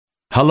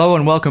Hello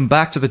and welcome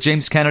back to the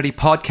James Kennedy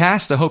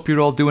podcast. I hope you're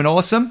all doing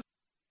awesome.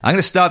 I'm going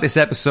to start this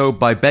episode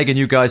by begging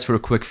you guys for a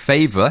quick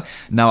favor.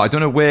 Now, I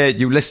don't know where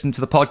you listen to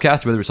the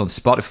podcast, whether it's on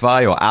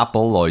Spotify or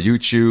Apple or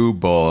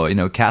YouTube or,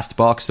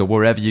 Castbox or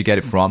wherever you get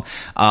it from.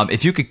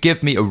 If you could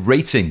give me a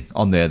rating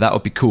on there, that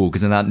would be cool,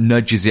 because then that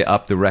nudges it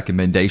up the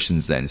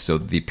recommendations then. So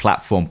the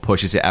platform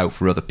pushes it out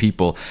for other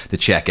people to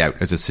check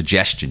out as a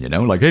suggestion,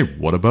 like, hey,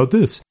 what about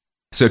this?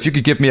 So if you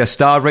could give me a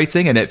star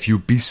rating, and if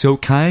you'd be so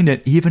kind,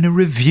 and even a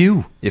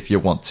review if you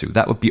want to,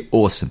 that would be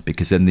awesome,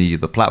 because then the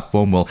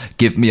platform will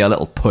give me a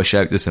little push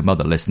out to some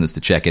other listeners to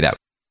check it out.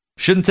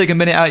 Shouldn't take a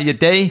minute out of your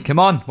day. Come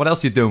on, what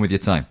else are you doing with your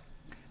time?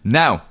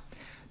 Now,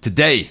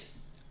 today,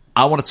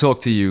 I want to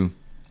talk to you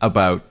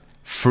about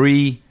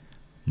free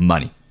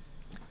money.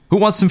 Who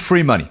wants some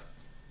free money?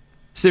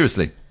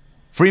 Seriously,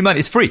 free money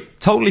is free,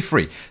 totally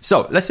free.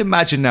 So let's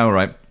imagine now,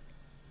 right?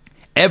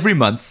 Every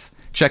month,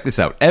 check this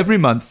out, every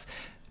month,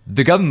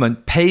 the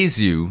government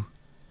pays you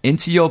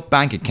into your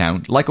bank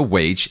account like a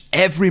wage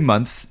every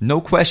month,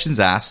 no questions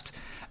asked,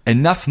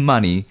 enough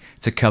money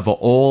to cover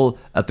all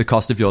of the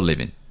cost of your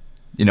living.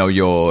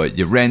 Your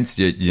rent,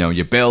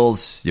 your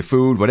bills, your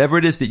food, whatever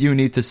it is that you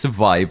need to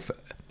survive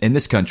in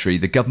this country,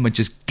 the government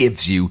just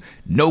gives you,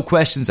 no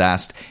questions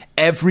asked,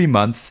 every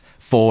month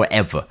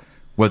forever.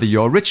 Whether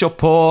you're rich or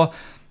poor,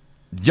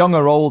 young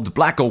or old,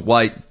 black or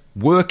white,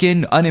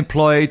 working,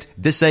 unemployed,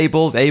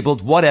 disabled,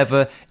 abled,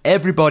 whatever,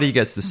 everybody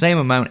gets the same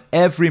amount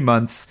every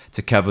month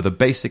to cover the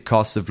basic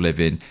costs of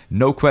living.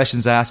 No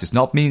questions asked. It's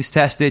not means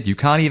tested. You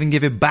can't even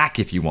give it back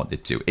if you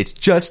wanted to. It's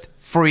just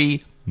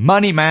free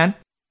money, man.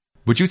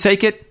 Would you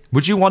take it?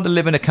 Would you want to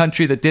live in a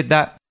country that did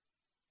that?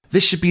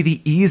 This should be the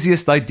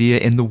easiest idea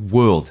in the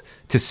world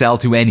to sell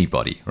to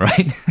anybody,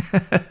 right?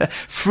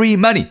 Free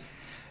money.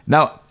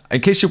 Now,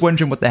 in case you're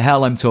wondering what the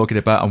hell I'm talking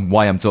about and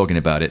why I'm talking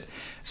about it,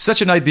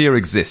 such an idea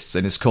exists,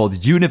 and it's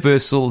called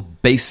Universal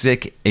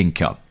Basic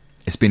Income.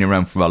 It's been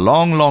around for a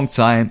long, long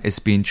time. It's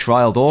been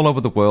trialed all over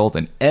the world,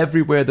 and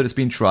everywhere that it's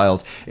been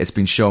trialed, it's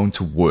been shown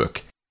to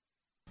work.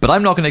 But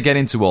I'm not going to get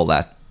into all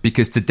that,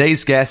 because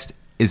today's guest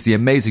is the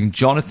amazing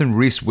Jonathan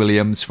Rhys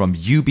Williams from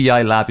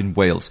UBI Lab in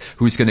Wales,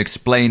 who's going to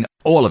explain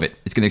all of it.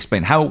 He's going to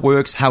explain how it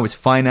works, how it's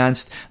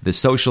financed, the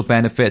social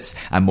benefits,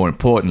 and more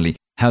importantly,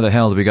 how the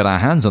hell do we got our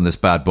hands on this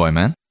bad boy,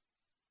 man?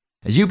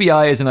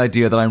 UBI is an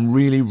idea that I'm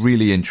really,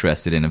 really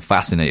interested in and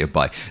fascinated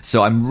by.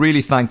 So I'm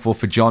really thankful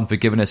for John for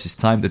giving us his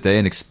time today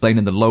and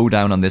explaining the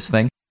lowdown on this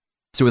thing.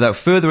 So without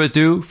further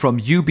ado, from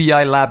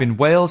UBI Lab in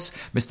Wales,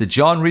 Mr.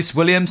 John Rhys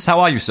Williams, how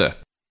are you, sir?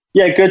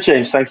 Yeah, good,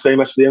 James. Thanks very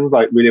much for the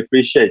invite. Really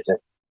appreciate it.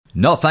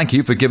 No, thank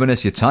you for giving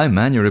us your time,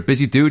 man. You're a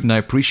busy dude, and I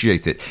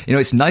appreciate it.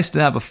 It's nice to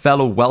have a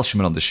fellow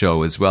Welshman on the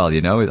show as well,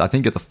 I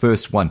think you're the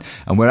first one,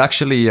 and we're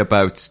actually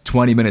about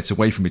 20 minutes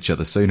away from each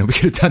other, so, we could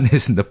have done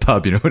this in the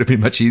pub, it would have been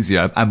much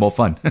easier and more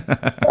fun.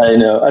 I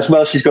know. As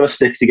well, she's got to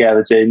stick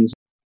together, James.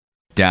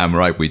 Damn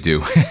right we do.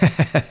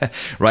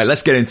 Right,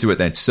 let's get into it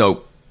then.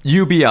 So,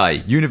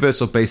 UBI,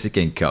 Universal Basic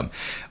Income.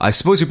 I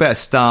suppose we better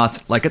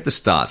start, at the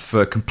start,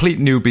 for complete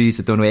newbies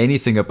that don't know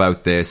anything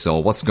about this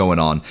or what's going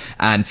on,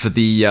 and for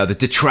the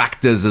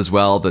detractors as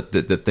well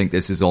that think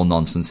this is all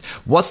nonsense.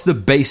 What's the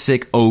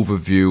basic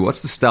overview?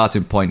 What's the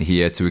starting point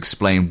here to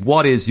explain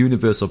what is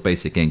Universal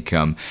Basic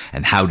Income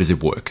and how does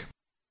it work?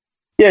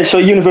 Yeah, so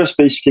Universal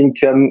Basic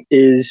Income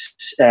is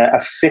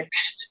a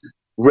fixed,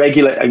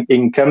 regular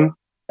income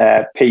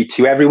paid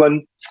to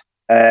everyone,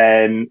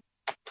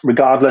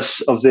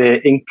 regardless of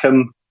their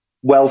income,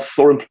 wealth,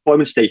 or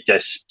employment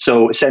status.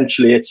 So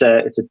essentially, it's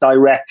a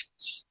direct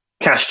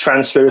cash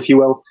transfer, if you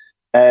will,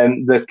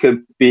 that could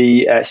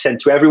be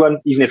sent to everyone,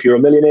 even if you're a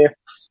millionaire,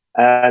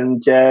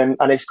 and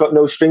it's got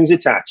no strings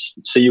attached.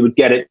 So you would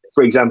get it,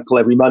 for example,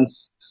 every month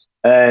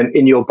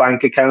in your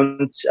bank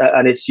account,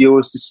 and it's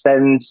yours to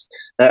spend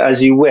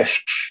as you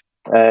wish.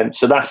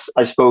 So that's,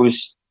 I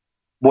suppose,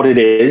 what it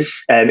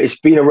is. It's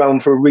been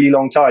around for a really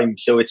long time,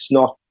 so it's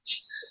not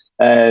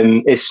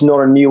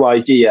a new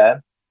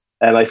idea.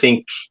 I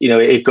think,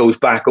 it goes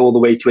back all the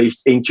way to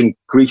ancient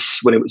Greece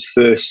when it was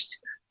first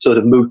sort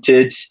of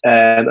mooted.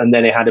 And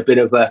then it had a bit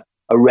of a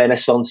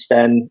renaissance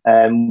then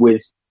I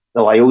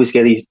always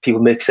get these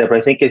people mixed up.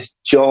 I think it's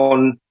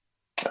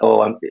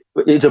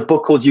it's a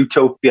book called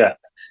Utopia,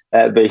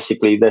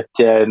 basically,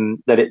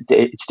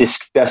 it's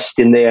discussed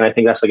in there. And I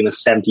think that's in the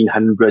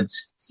 1700s.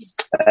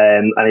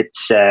 And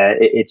it's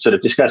sort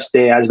of discussed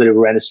there, has a bit of a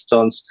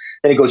renaissance.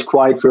 Then it goes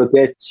quiet for a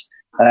bit.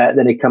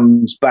 Then it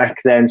comes back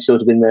then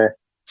sort of in the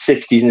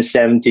 60s and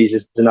 70s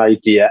as an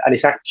idea. And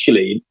it's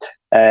actually,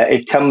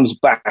 it comes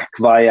back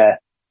via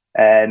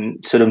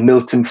sort of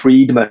Milton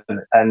Friedman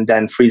and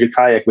then Friedrich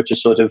Hayek, which are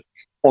sort of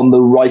on the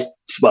right.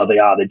 Well,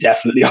 they're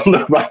definitely on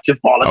the right of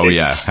politics. Oh,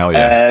 yeah. Hell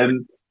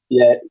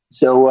yeah.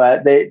 So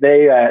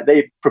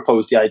they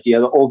proposed the idea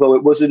that although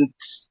it wasn't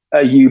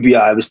a UBI,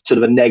 it was sort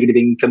of a negative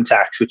income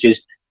tax, which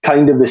is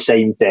kind of the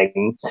same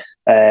thing,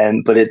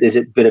 but there's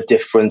a bit of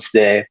difference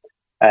there.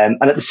 And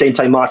at the same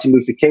time, Martin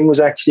Luther King was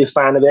actually a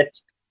fan of it.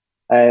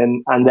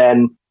 And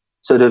then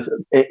sort of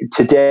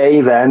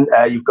today, then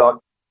you've got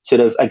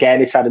sort of,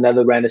 again, it's had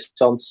another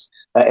renaissance,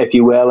 if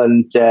you will,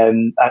 and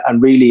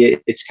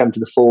really it's come to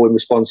the fore in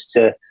response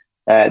to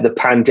the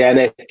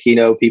pandemic.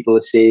 People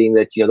are seeing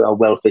that our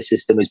welfare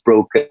system is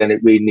broken and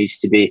it really needs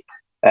to be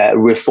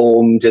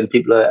reformed, and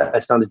people are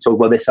starting to talk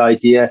about this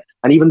idea,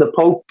 and even the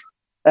Pope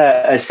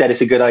has said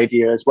it's a good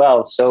idea as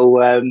well. So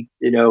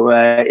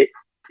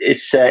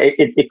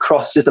it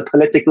crosses the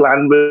political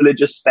and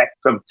religious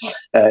spectrum,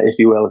 if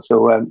you will.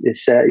 So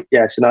it's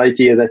an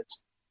idea that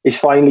is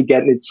finally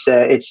getting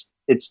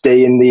its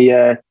day in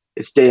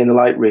the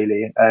light,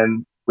 really.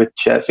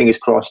 Which fingers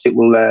crossed it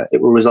will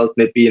result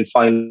in it being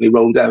finally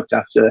rolled out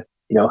after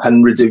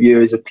hundreds of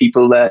years of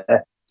people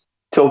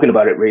talking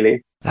about it,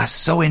 really. That's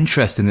so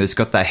interesting that it's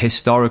got that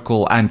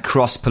historical and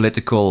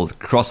cross-political,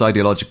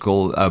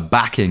 cross-ideological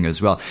backing as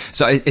well.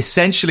 So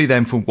essentially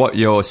then, from what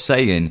you're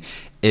saying,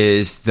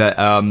 is that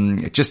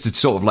just to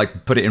sort of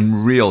like put it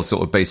in real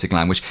sort of basic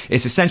language,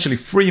 it's essentially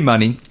free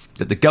money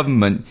that the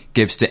government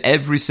gives to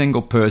every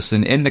single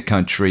person in the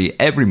country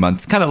every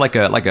month, kind of like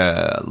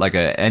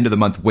a end of the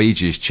month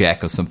wages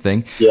check or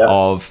something,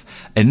 of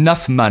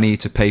enough money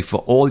to pay for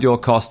all your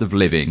cost of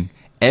living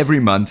every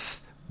month.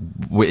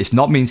 It's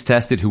not means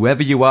tested.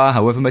 Whoever you are,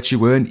 however much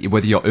you earn,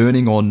 whether you're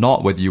earning or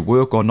not, whether you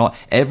work or not,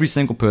 every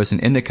single person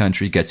in the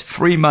country gets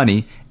free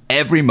money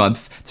every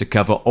month to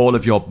cover all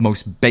of your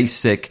most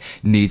basic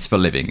needs for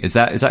living. Is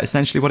that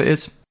essentially what it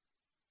is?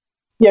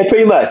 Yeah,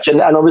 pretty much.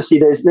 And obviously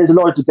there's a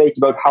lot of debate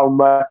about how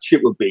much it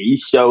would be.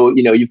 So,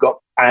 you've got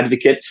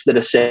advocates that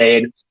are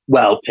saying,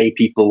 well, pay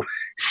people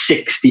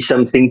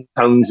 60-something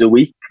pounds a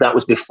week. That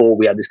was before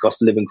we had this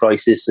cost of living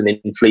crisis and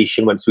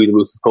inflation went through the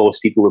roof. Of course,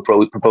 people were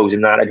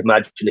proposing that. I'd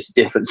imagine it's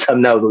different.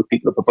 Some now those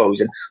people are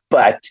proposing.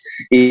 But,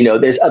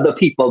 there's other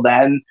people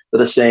then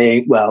that are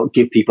saying, well,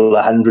 give people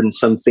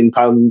 100-something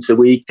pounds a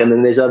week. And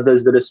then there's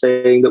others that are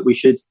saying that we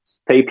should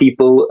pay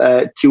people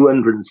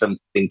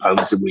 200-something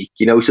pounds a week.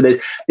 So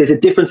there's a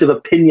difference of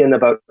opinion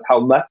about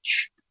how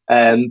much.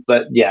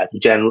 But yeah, the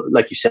general,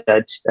 like you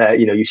said,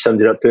 you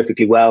summed it up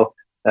perfectly well.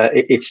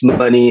 It's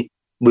money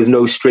with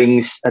no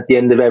strings at the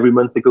end of every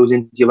month that goes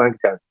into your bank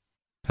account.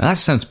 That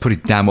sounds pretty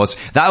damn awesome.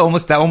 That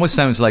almost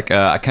sounds like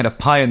a kind of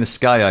pie in the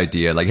sky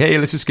idea. Like, hey,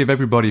 let's just give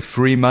everybody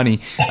free money.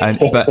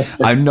 But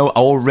I know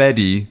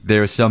already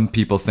there are some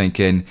people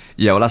thinking,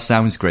 yeah, well, that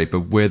sounds great,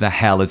 but where the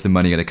hell is the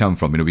money going to come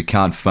from? We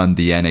can't fund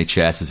the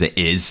NHS as it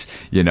is.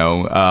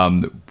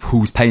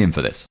 Who's paying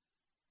for this?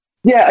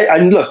 Yeah,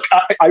 and look,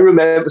 I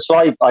remember. So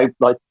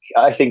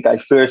I think I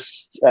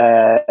first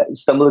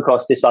stumbled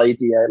across this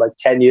idea like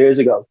 10 years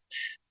ago,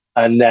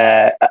 and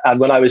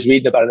when I was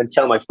reading about it and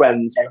telling my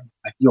friends,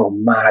 like, "You're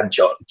mad,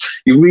 John.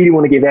 You really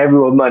want to give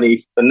everyone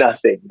money for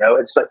nothing?"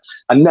 It's like,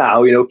 and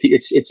now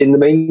it's in the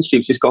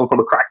mainstream. It's just gone from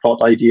a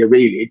crackpot idea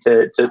really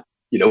to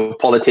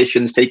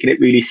politicians taking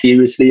it really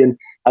seriously, and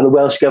the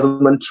Welsh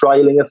government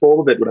trialing a form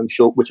of it,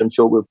 which I'm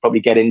sure we'll probably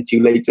get into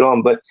later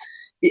on, but.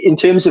 In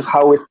terms of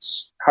how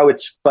it's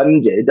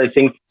funded, I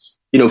think,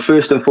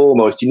 first and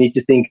foremost, you need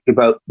to think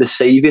about the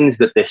savings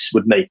that this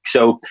would make.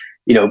 So,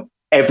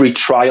 every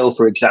trial,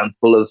 for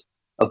example,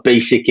 of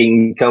basic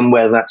income,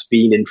 whether that's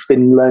been in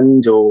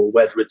Finland or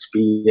whether it's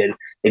been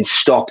in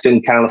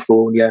Stockton,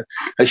 California,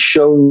 has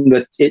shown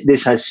that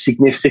this has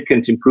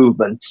significant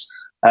improvements.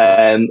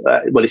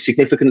 It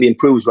significantly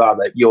improves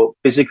rather your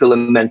physical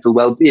and mental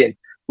well-being.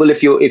 Well,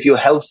 if you're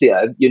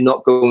healthier, you're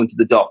not going to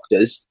the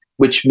doctors,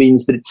 which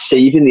means that it's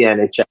saving the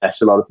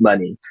NHS a lot of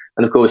money.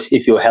 And of course,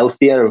 if you're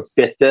healthier and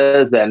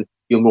fitter, then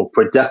you're more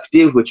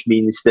productive, which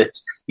means that,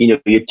 you're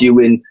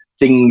doing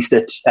things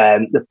that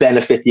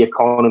benefit the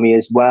economy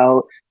as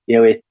well.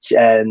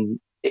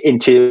 In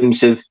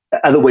terms of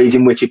other ways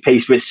in which it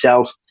pays for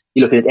itself,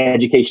 you're looking at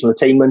educational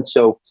attainment.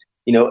 So,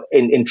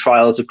 in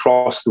trials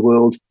across the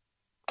world,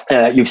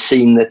 you've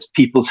seen that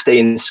people stay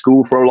in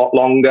school for a lot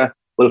longer.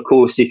 Well, of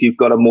course, if you've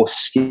got a more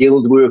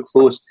skilled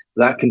workforce,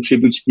 that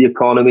contributes to the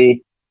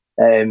economy.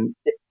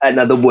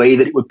 Another way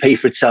that it would pay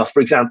for itself, for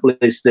example,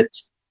 is that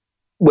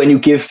when you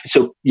give,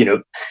 the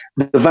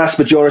vast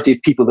majority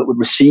of people that would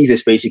receive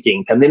this basic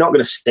income, they're not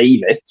going to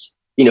save it.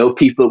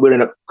 We're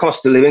in a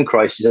cost of living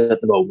crisis at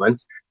the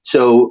moment.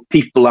 So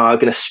people are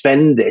going to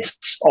spend this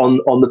on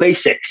the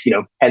basics,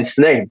 hence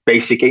the name,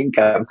 basic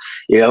income,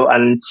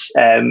 and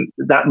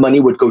that money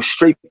would go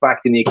straight back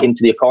into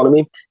the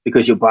economy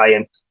because you're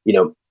buying,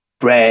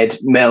 bread,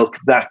 milk,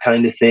 that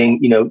kind of thing,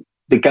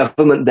 The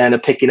government then are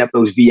picking up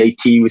those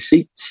VAT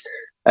receipts,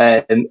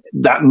 and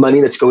that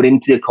money that's going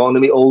into the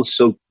economy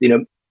also,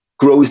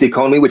 grows the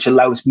economy, which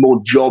allows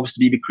more jobs to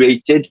be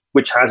created,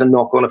 which has a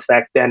knock-on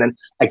effect then, and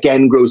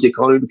again grows the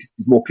economy because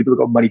more people have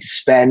got money to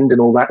spend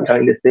and all that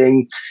kind of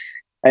thing.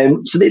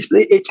 So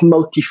it's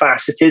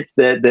multifaceted,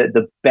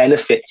 the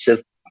benefits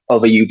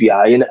of a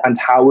UBI and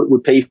how it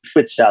would pay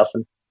for itself.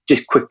 And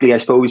just quickly, I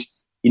suppose,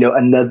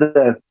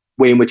 another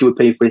way in which it would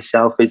pay for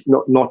itself is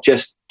not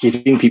just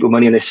giving people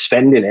money and they're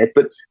spending it,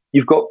 but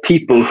you've got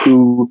people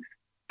who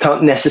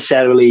can't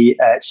necessarily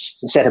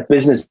set up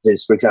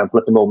businesses, for example,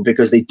 at the moment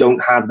because they don't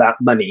have that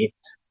money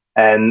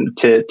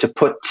to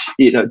put,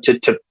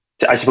 to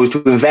I suppose,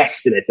 to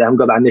invest in it. They haven't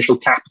got that initial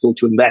capital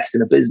to invest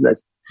in a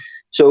business.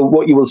 So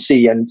what you will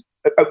see, and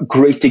a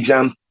great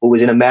example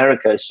was in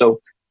America. So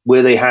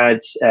where they had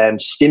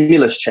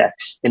stimulus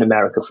checks in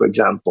America, for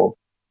example.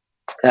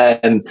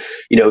 So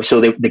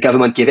the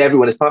government gave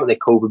everyone, as part of their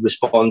COVID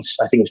response,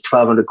 I think it was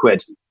 1,200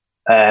 quid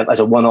as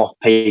a one-off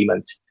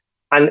payment.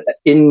 And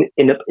in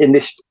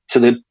this, I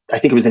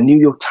think it was the New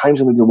York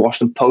Times or maybe the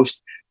Washington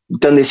Post,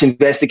 done this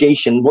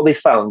investigation. What they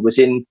found was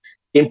in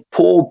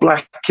poor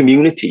black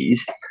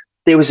communities,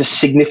 there was a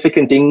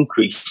significant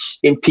increase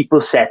in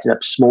people setting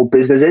up small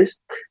businesses.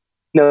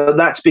 Now,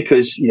 that's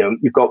because,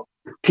 you've got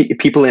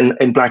people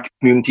in black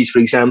communities, for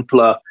example,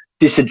 are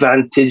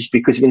disadvantaged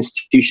because of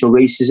institutional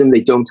racism.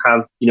 They don't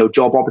have,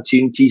 job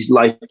opportunities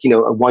like,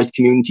 a white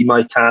community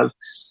might have.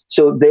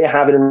 So they're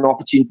having an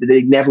opportunity that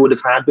they never would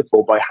have had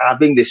before by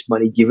having this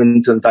money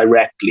given to them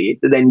directly,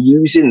 then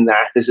using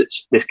that as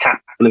this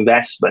capital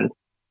investment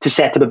to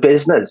set up a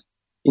business.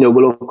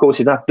 Well, of course,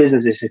 if that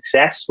business is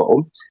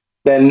successful,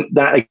 then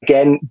that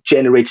again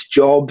generates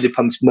jobs. It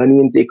pumps money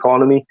into the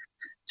economy.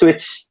 So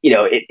it's,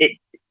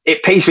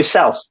 it pays for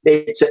itself.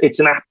 It's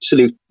an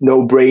absolute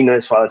no-brainer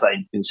as far as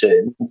I'm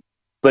concerned.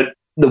 But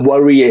the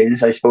worry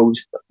is, I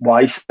suppose,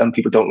 why some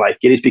people don't like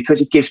it is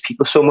because it gives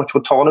people so much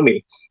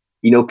autonomy.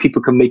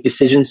 People can make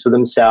decisions for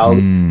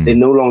themselves. They're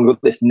no longer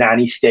this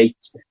nanny state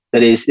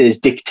that is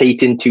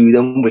dictating to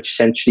them, which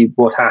essentially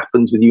what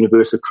happens with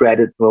universal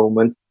credit at the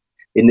moment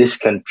in this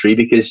country,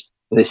 because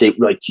they say,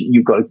 right,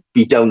 you've got to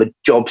be down the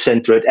job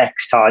centre at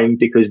X time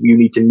because you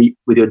need to meet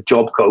with your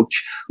job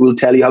coach who will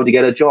tell you how to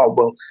get a job.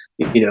 Well,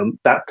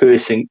 that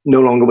person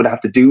no longer would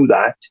have to do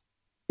that,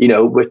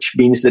 which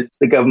means that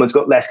the government's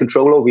got less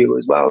control over you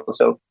as well.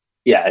 So,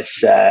 yeah,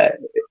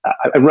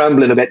 I'm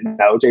rambling a bit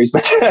now, James.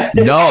 But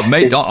no,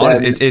 mate,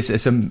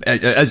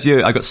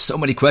 honestly, I got so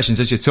many questions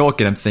as you're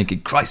talking. I'm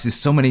thinking, Christ, there's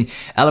so many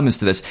elements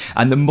to this.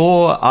 And the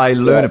more I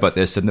learn about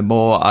this, and the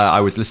more I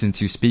was listening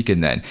to you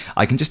speaking, then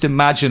I can just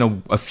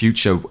imagine a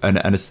future and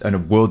a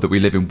world that we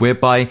live in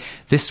whereby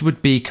this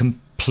would be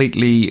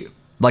completely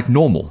like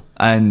normal,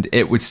 and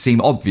it would seem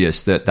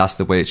obvious that that's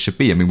the way it should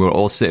be. I mean, we're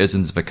all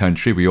citizens of a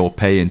country, we all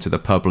pay into the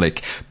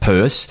public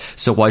purse,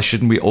 so why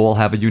shouldn't we all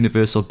have a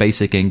universal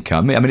basic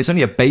income? I mean, it's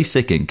only a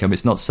basic income.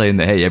 It's not saying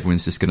that, hey,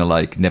 everyone's just going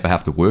to never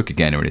have to work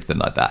again or anything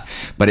like that,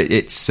 but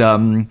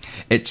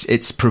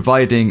it's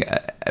providing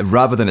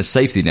rather than a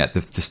safety net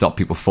to stop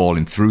people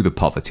falling through the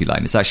poverty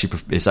line.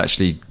 It's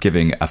actually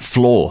giving a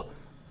floor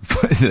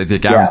the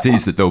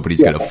guarantees that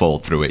nobody's going to fall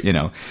through it,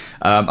 and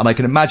I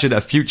can imagine a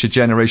future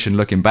generation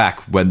looking back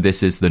when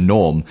this is the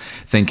norm,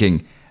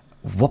 thinking,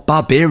 what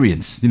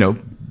barbarians,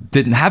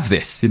 didn't have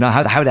this,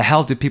 how the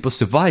hell did people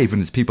survive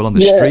when there's people on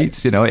the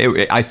streets?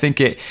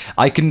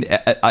 I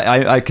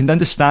can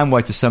understand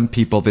why to some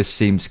people this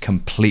seems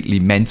completely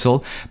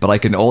mental, but I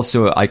can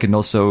also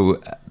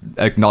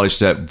acknowledge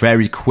that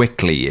very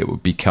quickly it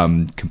would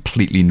become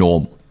completely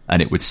normal,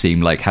 and it would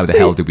seem like, how the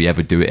hell did we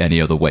ever do it any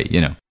other way?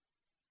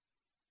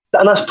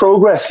 And that's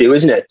progress here,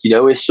 isn't it?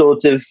 It's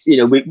sort of,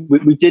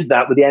 we did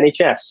that with the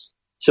NHS.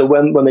 So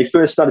when they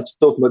first started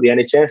talking about the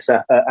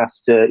NHS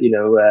after,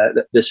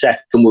 the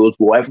Second World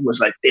War, everyone was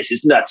like, this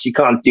is nuts, you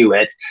can't do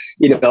it,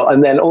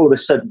 and then all of a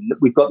sudden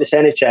we've got this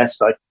NHS,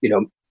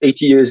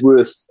 80 years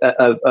worth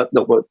of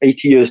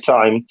 80 years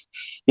time,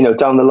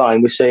 down the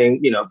line, we're saying,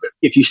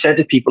 if you said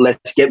to people,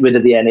 let's get rid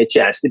of the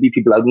NHS, there'd be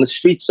people out in the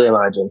streets, I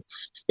imagine,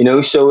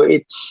 so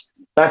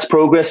that's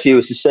progress view.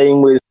 It's the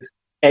same with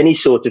any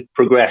sort of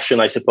progression,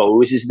 I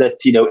suppose, is that,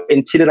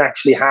 until it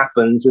actually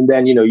happens, and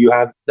then, you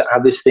have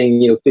this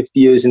thing, 50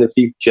 years in the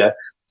future,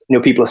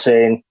 people are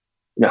saying,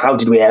 how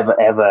did we ever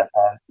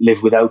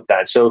live without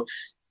that? So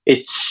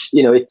it's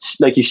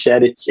like you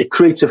said, it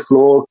creates a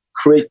flaw,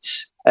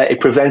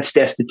 it prevents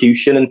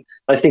destitution. And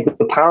I think that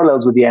the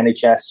parallels with the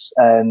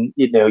NHS,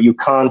 you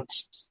can't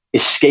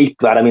escape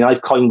that. I mean,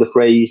 I've coined the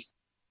phrase,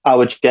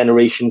 our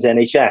generation's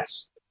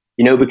NHS,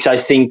 because I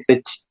think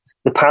that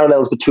the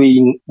parallels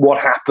between what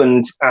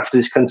happened after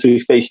this country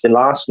faced the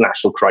last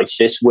national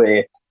crisis,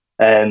 where,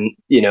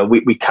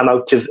 we come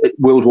out of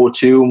World War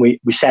II and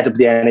we set up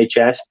the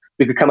NHS.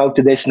 We could come out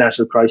of this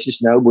national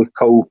crisis now with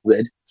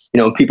COVID.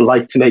 People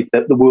like to make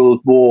the World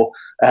War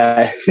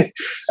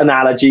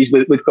analogies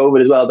with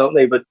COVID as well, don't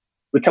they? But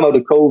we come out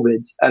of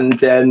COVID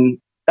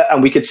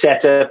and we could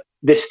set up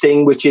this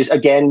thing which is,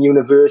 again,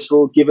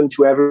 universal, given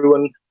to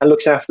everyone and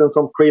looks after them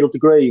from cradle to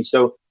grave.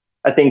 So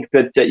I think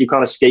that you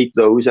can't escape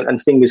those,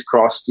 and fingers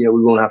crossed, we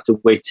won't have to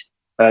wait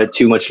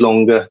too much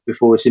longer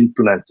before it's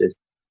implemented.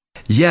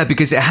 Yeah,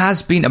 because it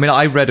has been,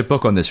 I read a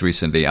book on this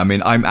recently. I'm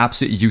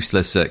absolutely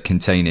useless at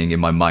containing in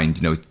my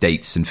mind,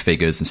 dates and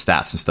figures and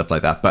stats and stuff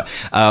like that. But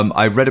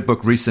I read a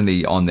book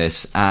recently on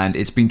this, and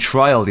it's been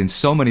trialed in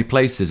so many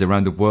places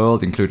around the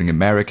world, including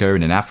America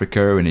and in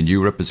Africa and in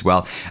Europe as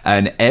well.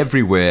 And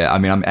everywhere,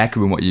 I'm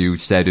echoing what you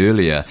said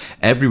earlier,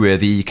 everywhere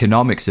the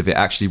economics of it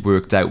actually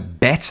worked out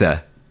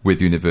better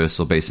with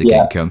universal basic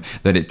income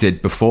than it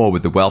did before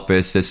with the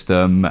welfare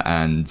system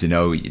and,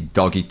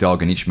 dog eat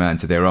dog and each man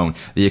to their own.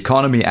 The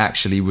economy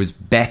actually was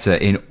better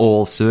in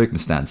all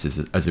circumstances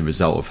as a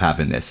result of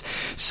having this.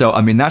 So,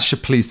 I mean, that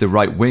should please the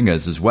right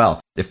wingers as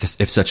well,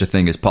 if such a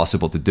thing is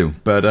possible to do.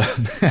 But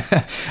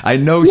I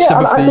know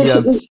some of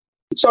the...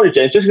 Sorry,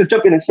 James, just going to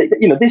jump in and say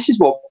that, this is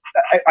what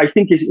I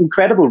think is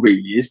incredible,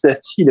 really, is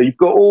that, you've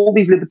got all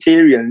these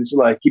libertarians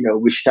like,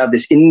 we should have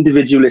this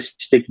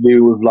individualistic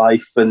view of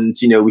life and,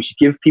 we should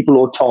give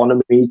people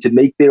autonomy to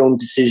make their own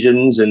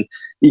decisions and,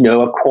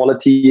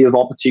 equality of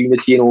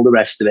opportunity and all the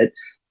rest of it.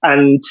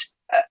 And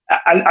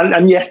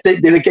yet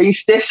they're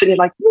against this, and you're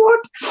like, what?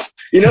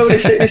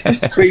 It's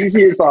just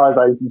crazy as far as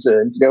I'm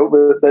concerned.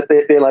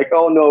 They're like,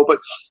 oh no, but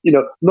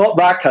not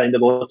that kind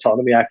of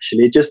autonomy.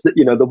 Actually, just that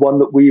the one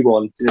that we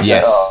want.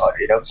 Yes.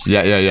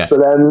 Yeah. But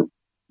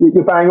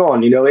you're bang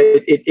on.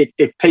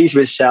 It pays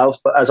for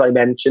itself, as I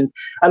mentioned,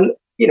 and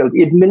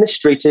the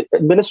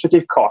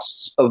administrative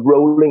costs of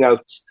rolling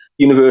out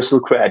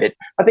universal credit.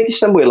 I think it's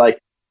somewhere like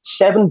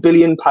 £7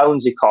 billion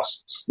it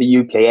costs the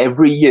UK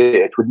every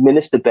year to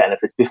administer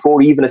benefits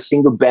before even a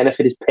single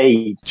benefit is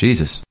paid.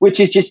 Jesus. Which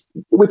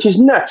is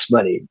nuts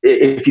money.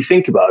 If you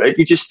think about it,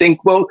 you just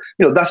think, well,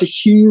 that's a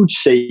huge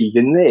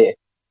saving there.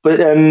 But,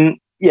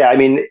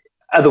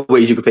 other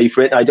ways you could pay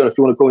for it. I don't know if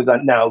you want to go into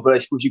that now, but I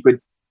suppose you could,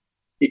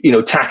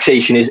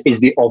 taxation is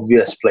the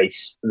obvious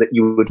place that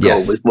you would go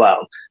as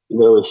well.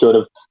 Sort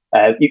of,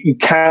 you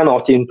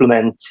cannot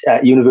implement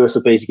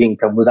universal basic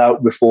income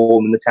without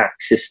reforming the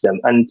tax system.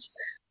 And,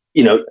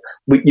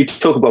 you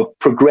talk about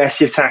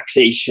progressive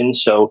taxation.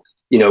 So,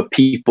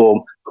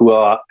 people who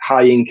are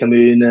high income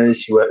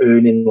earners who are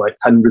earning like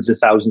hundreds of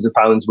thousands of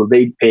pounds, well,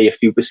 they'd pay a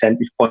few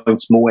percentage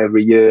points more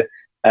every year,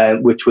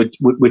 which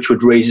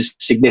would raise a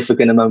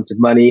significant amount of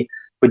money.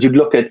 But you'd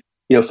look at,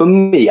 for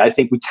me, I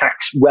think we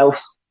tax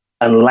wealth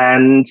and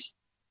land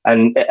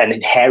and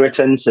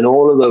inheritance and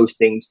all of those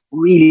things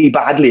really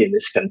badly in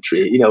this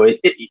country.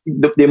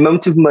 The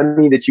amount of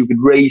money that you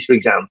could raise, for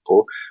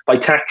example, by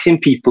taxing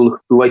people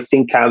who I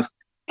think have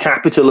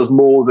capital of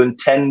more than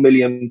 £10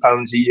 million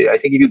a year. I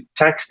think if you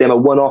tax them a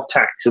one-off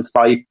tax of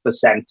 5%,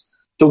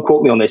 don't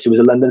quote me on this, it was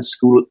a London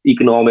School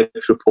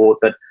economics report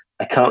that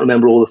I can't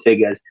remember all the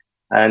figures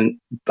and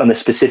the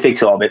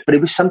specifics of it, but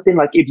it was something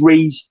like it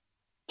raised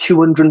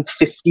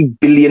 £250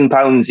 billion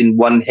in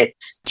one hit.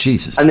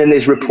 Jesus. And then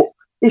there's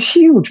it's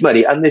huge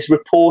money. And there's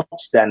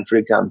reports then, for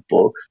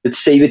example, that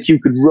say that you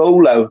could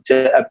roll out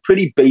a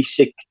pretty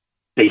basic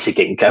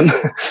income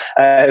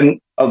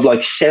of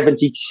like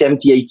 80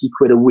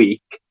 quid a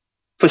week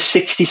for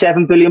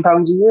 £67 billion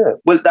a year.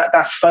 Well,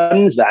 that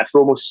funds that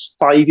for almost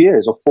 5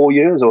 years or 4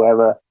 years or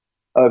however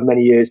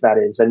many years that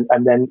is. And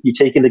then you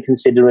take into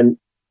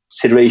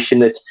consideration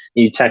that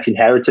you tax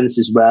inheritance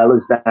as well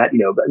as that,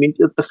 but I mean,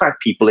 the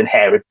fact people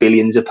inherit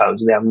billions of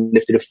pounds and they haven't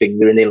lifted a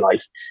finger in their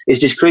life is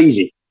just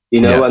crazy.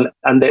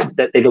 And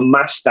they've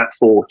amassed that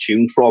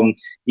fortune from,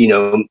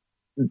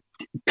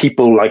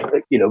 people like,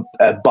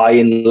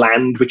 buying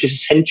land, which is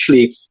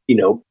essentially,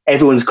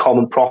 everyone's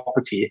common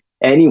property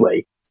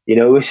anyway,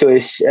 so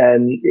it's,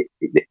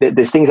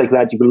 there's things like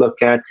that you can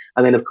look at.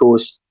 And then, of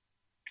course,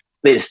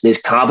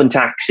 there's carbon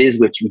taxes,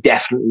 which we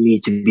definitely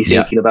need to be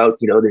thinking about,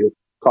 the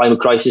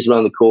climate crisis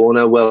around the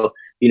corner. Well,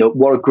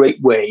 what a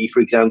great way, for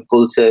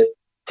example, to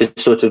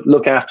sort of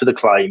look after the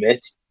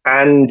climate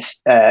and,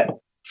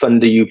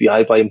 fund the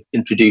UBI by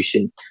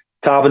introducing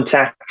carbon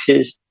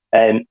taxes.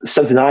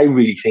 Something I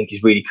really think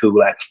is really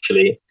cool,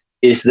 actually,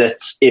 is that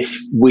if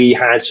we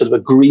had sort of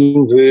a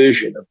green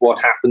version of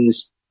what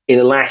happens in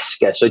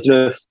Alaska. So I don't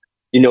know if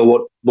you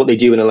know what they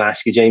do in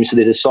Alaska, James. So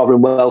there's a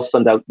sovereign wealth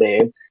fund out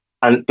there,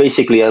 and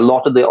basically a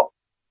lot of the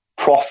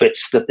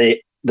profits that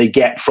they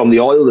get from the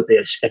oil that they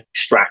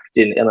extract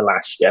in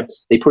Alaska,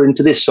 they put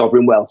into this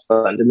sovereign wealth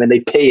fund, and then they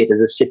pay it as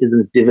a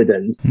citizen's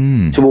dividend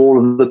to all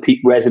of the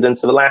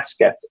residents of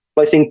Alaska.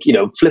 But I think,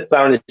 flip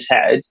that on its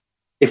head,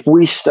 if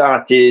we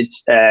started,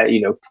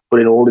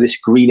 putting all of this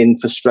green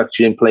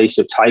infrastructure in place,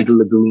 so tidal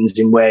lagoons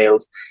in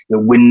Wales,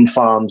 wind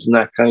farms and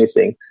that kind of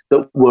thing,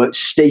 that were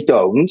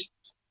state-owned,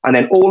 and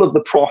then all of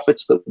the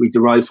profits that we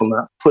derive from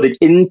that, put it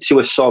into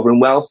a sovereign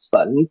wealth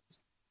fund,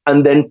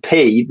 and then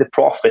pay the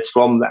profits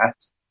from that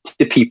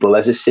to people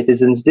as a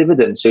citizen's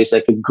dividend. So it's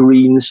like a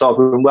green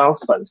sovereign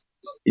wealth fund.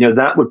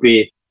 That would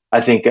be,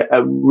 I think,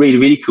 a really,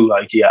 really cool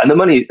idea. And the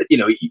money,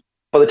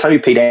 by the time you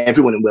paid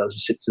everyone in Wales a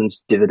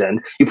citizen's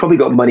dividend, you probably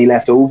got money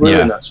left over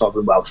in that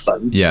sovereign wealth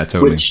fund. Yeah,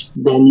 totally. Which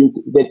then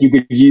you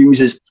could use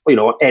as,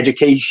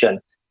 education,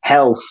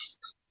 health,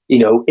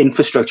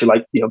 infrastructure,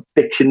 like,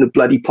 fixing the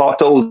bloody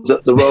potholes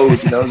up the road,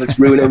 that's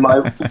ruining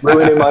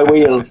my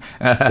wheels.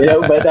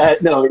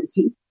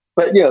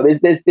 But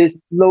there's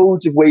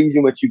loads of ways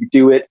in which you could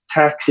do it.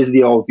 Tax is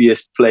the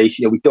obvious place.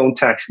 We don't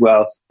tax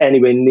wealth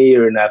anywhere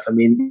near enough. I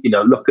mean,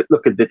 look at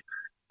the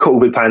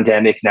COVID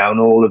pandemic now and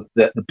all of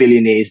the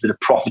billionaires that are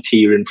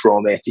profiteering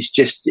from it. It's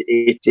just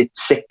it's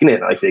sickening,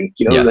 I think.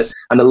 Yes.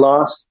 And the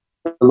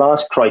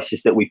last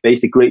crisis that we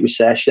faced, the Great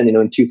Recession,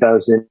 in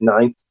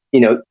 2009,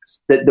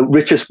 the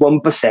richest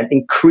 1%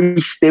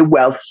 increase their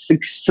wealth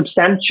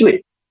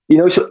substantially.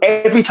 So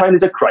every time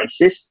there's a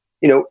crisis,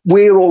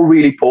 we're all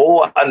really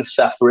poor and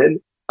suffering,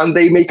 and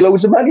they make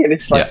loads of money, and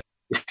it's like,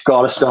 it's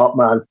got to stop,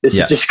 man. This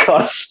has just got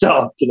to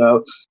stop.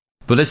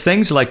 But there's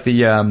things like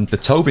the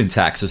Tobin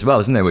tax as well,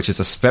 isn't there? Which is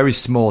a very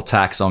small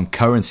tax on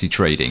currency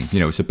trading.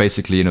 So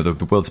basically,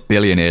 the world's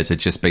billionaires are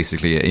just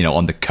basically,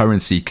 on the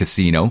currency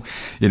casino,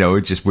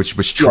 just which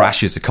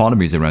trashes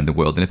economies around the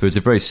world. And if there was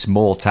a very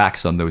small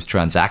tax on those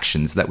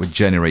transactions, that would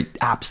generate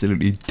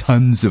absolutely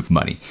tons of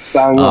money.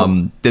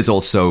 There's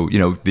also,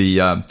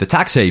 the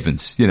tax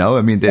havens.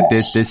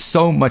 There's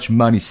so much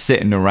money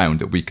sitting around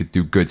that we could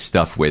do good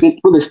stuff with.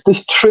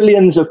 There's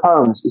trillions of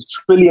pounds. There's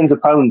trillions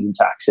of pounds in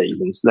tax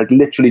havens, like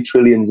literally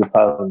trillions of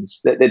pounds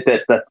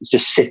that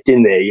just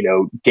sitting there,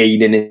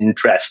 gaining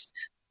interest,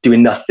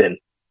 doing nothing,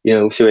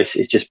 so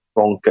it's just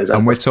bonkers.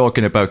 And we're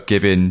talking about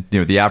giving,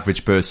 the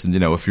average person,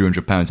 a few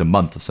 £100 a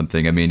month or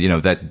something. I mean,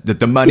 that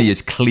the money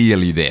is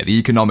clearly there. The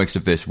economics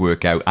of this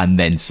work out and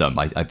then some,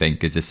 I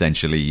think, is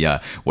essentially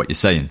what you're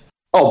saying.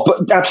 Oh,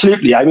 but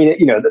absolutely. I mean,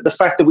 the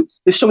fact that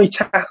there's so many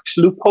tax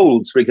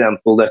loopholes, for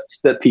example,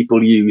 that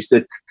people use,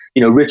 that,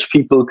 rich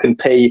people can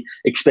pay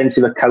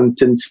expensive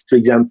accountants, for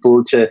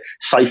example, to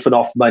siphon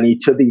off money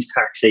to these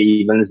tax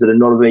havens that are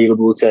not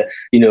available to,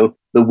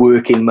 the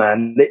working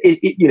man.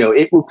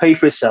 It will pay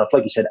for itself,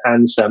 like you said,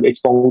 and some.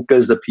 It's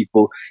bonkers that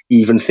people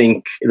even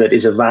think that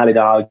is a valid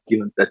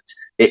argument that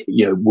it,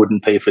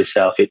 wouldn't pay for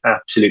itself. It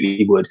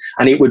absolutely would.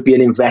 And it would be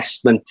an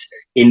investment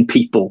in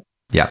people.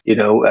 Yeah,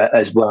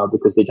 as well,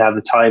 because they'd have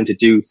the time to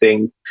do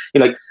things,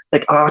 like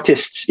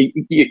artists,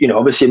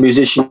 obviously a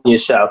musician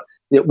yourself.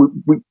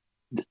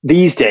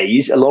 These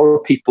days, a lot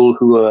of people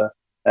who are,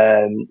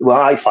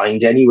 I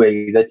find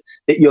anyway, that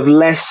you have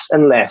less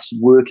and less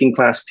working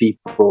class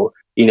people,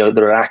 that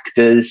are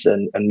actors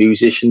and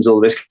musicians,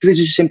 all this, because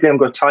they just simply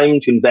haven't got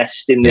time to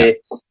invest in their,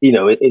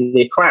 in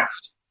their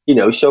craft,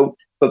 So,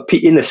 but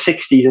in the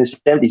 60s and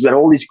 70s, we had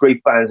all these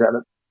great bands out.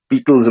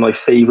 Beatles are my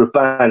favourite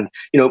band.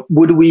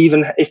 Would we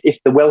even,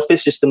 if the welfare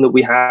system that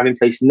we have in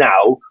place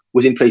now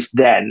was in place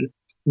then,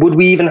 would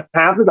we even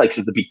have the likes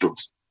of the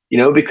Beatles?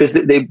 Because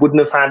they wouldn't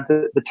have had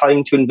the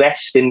time to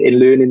invest in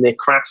learning their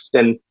craft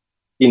and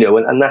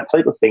that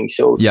type of thing.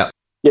 So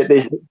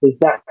there's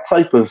that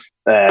type of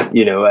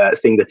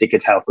thing that it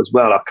could help as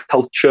well. Our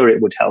culture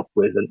it would help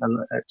with,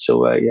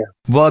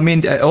 Well, I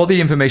mean, all the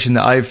information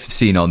that I've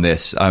seen on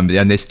this, and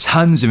there's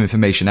tons of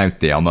information out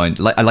there. I mean,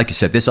 like you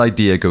said, this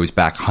idea goes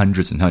back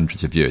hundreds and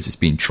hundreds of years. It's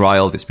been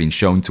trialed, it's been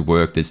shown to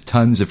work. There's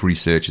tons of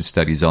research and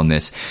studies on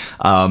this.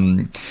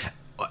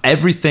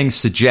 Everything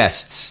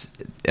suggests,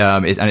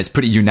 and it's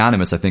pretty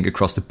unanimous, I think,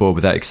 across the board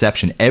without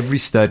exception. Every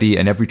study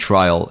and every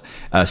trial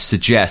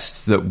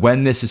suggests that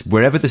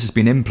wherever this has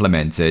been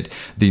implemented,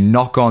 the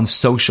knock-on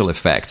social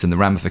effects and the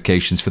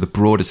ramifications for the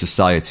broader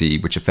society,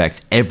 which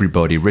affects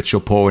everybody, rich or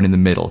poor and in the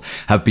middle,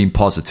 have been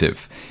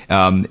positive.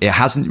 It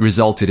hasn't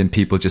resulted in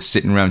people just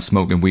sitting around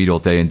smoking weed all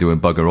day and doing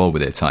bugger all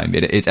with their time.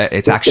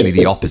 It's actually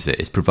the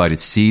opposite. It's provided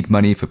seed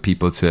money for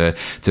people to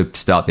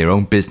start their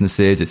own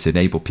businesses. It's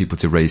enabled people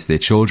to raise their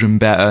children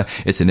better.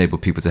 It's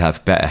enabled people to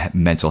have better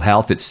mental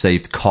health. It's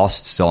saved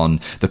costs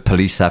on the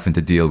police having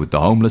to deal with the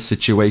homeless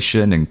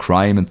situation and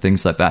crime and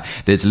things like that.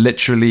 There's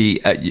literally,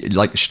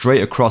 like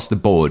straight across the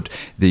board,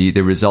 the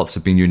results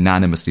have been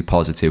unanimously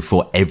positive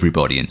for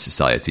everybody in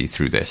society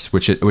through this,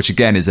 which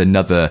again is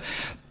another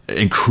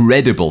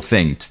incredible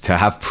thing to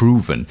have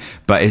proven,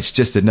 but it's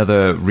just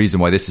another reason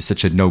why this is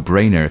such a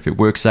no-brainer. If it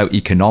works out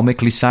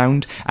economically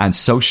sound and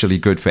socially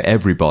good for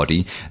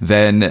everybody,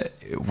 then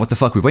what the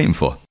fuck are we waiting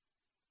for?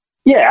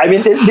 Yeah, I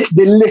mean,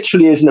 there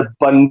literally is an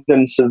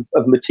abundance of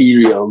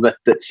material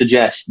that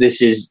suggests this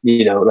is,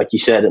 like you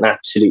said, an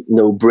absolute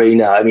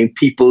no-brainer. I mean,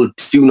 people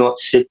do not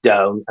sit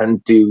down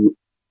and do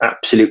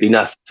absolutely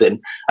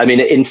nothing. I mean,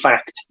 in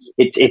fact,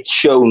 it's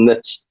shown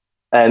that,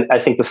 I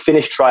think the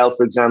Finnish trial,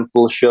 for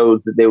example,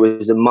 showed that there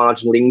was a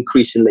marginal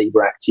increase in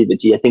labour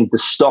activity. I think the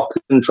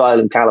Stockton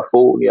trial in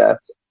California,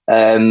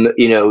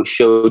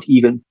 showed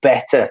even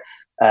better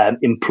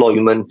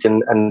employment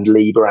and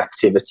labour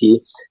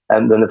activity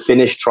than the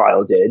Finnish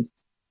trial did.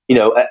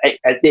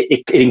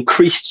 It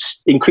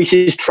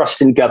increases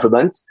trust in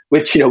government,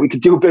 which we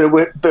could do a bit of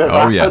that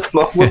at the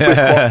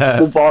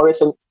moment with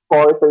Boris and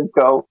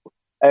co.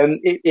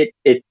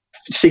 It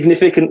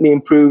significantly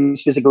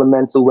improves physical and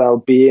mental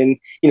well-being.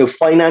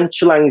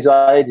 Financial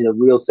anxiety is a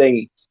real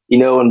thing.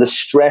 And the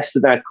stress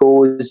that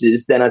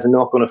causes then has a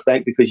knock-on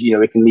effect because,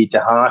 it can lead to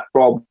heart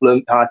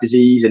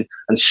disease and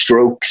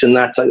strokes and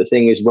that type of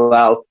thing as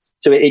well.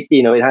 So it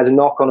has a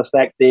knock-on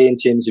effect there in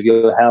terms of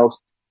your health.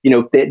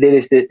 There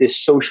is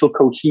this social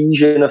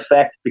cohesion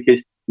effect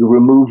because you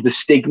remove the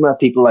stigma.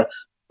 People are like,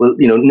 well,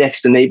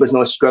 next door neighbour's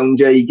not a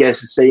stranger. He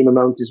gets the same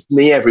amount as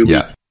me every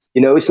week.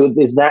 So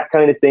there's that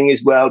kind of thing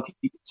as well.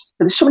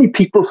 There's so many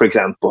people, for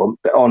example,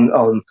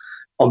 on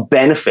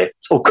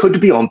benefits or could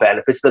be on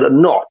benefits that are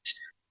not,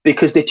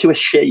 because they're too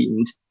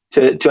ashamed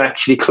to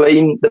actually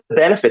claim the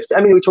benefits.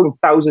 I mean, we're talking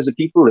thousands of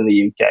people in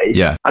the UK.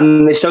 Yeah.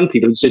 And there's some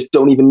people who just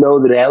don't even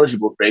know that they're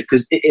eligible for it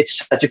because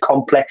it's such a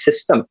complex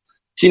system.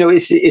 So,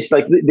 it's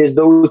like there's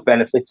those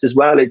benefits as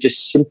well. It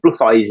just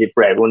simplifies it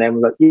for everyone.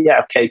 Everyone's like,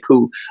 yeah, okay,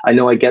 cool. I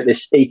know I get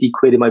this 80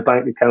 quid in my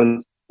bank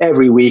account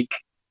every week,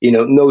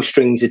 no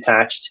strings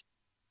attached.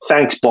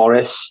 Thanks,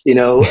 Boris, and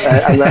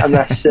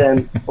that's,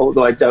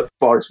 although I doubt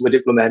Boris would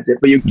implement it,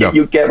 but you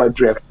get my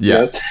drift.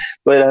 Yeah.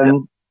 But,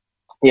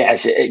 yeah,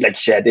 like you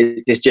said,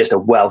 there's just a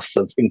wealth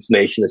of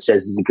information that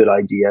says it's a good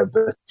idea.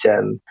 But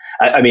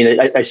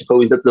I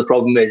suppose that the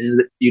problem is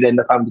that you'd end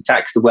up having to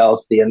tax the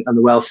wealthy, and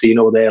the wealthy,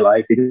 their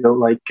life. They don't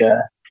like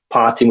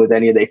parting with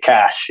any of their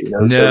cash.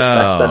 No. So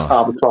that's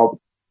half the problem.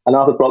 And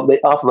half the problem,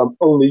 half of them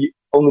only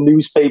on the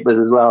newspapers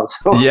as well.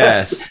 So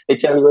yes, they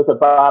tell you it's a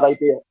bad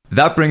idea.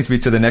 That brings me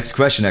to the next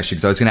question, actually,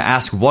 because I was going to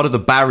ask, what are the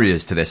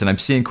barriers to this? And I'm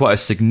seeing quite a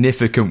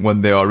significant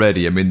one there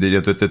already. I mean,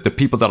 the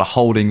people that are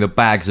holding the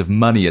bags of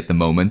money at the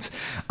moment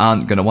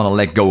aren't going to want to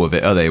let go of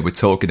it, are they? We're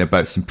talking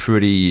about some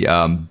pretty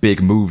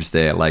big moves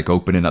there, like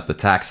opening up the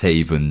tax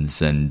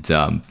havens and,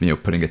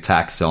 putting a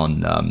tax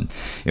on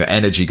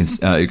energy,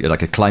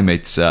 like a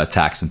climate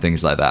tax and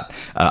things like that.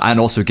 And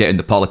also getting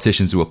the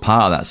politicians who are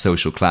part of that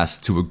social class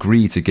to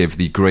agree to give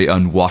the great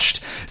unwashed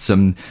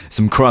some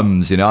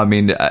crumbs, I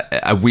mean,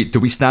 do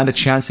we stand a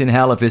chance in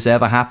hell of this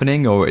ever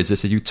happening, or is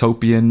this a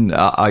utopian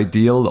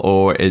ideal,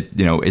 or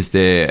is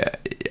there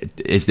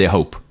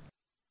hope?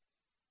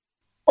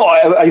 Oh,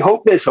 I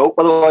hope there's hope.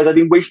 Otherwise, I've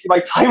been wasting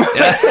my time.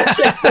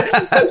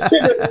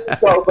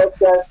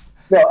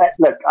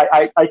 Look,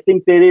 I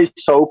think there is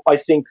hope. I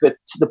think that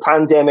the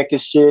pandemic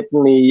has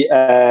certainly,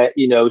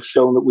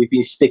 shown that we've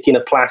been sticking a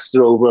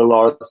plaster over a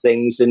lot of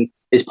things, and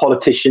there's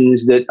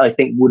politicians that I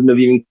think wouldn't have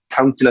even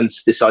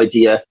countenanced this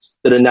idea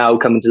that are now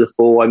coming to the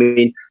fore. I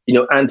mean,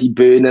 Andy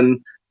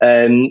Burnham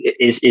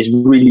is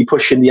really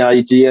pushing the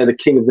idea. The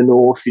King of the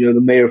North, the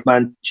Mayor of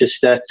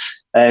Manchester,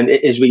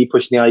 is really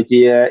pushing the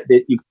idea.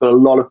 That you've got a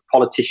lot of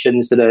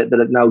politicians that are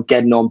now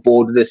getting on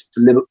board with this.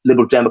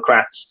 Liberal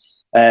Democrats.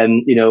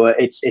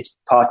 It's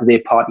part of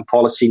their party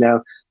policy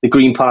now. The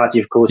Green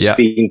Party, of course, has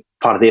been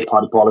part of their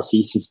party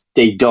policy since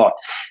day dot.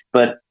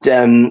 But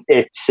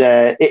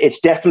it's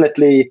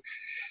definitely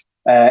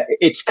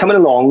it's coming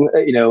along.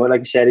 Like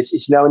I said,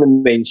 it's now in the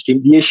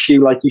mainstream. The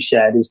issue, like you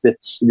said, is that,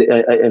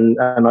 and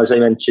as I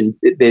mentioned,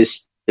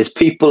 there's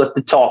people at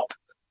the top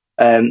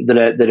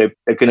that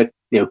are going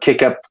to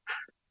kick up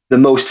the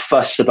most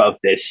fuss about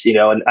this.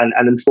 And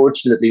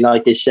unfortunately,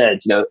 like I said,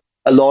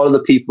 a lot of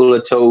the people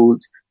are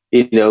told.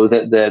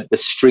 The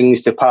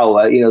strings to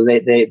power,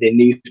 their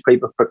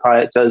newspaper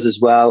proprietors as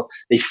well.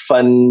 They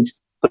fund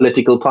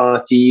political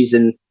parties,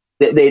 and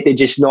they're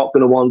just not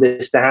going to want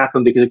this to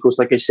happen because, of course,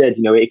 like I said,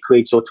 it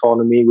creates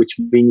autonomy, which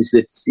means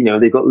that,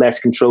 they've got less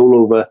control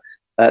over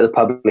the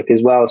public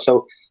as well.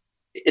 So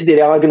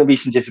there are going to be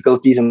some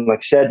difficulties. And like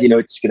I said,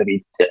 it's going to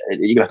be,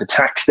 you're going to have to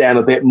tax them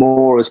a bit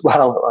more as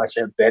well. I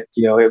said a bit,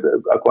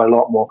 quite a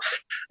lot more,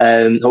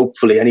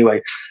 hopefully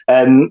anyway.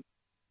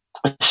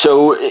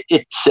 So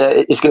it's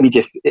going to be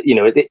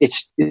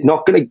it's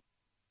not going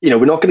to,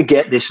 we're not going to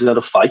get this without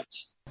a fight,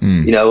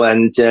 and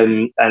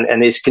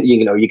it's,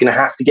 you're going to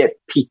have to get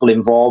people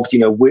involved,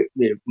 with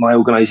my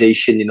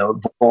organization,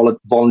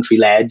 voluntary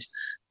led,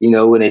 and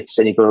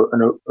you've got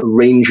a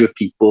range of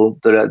people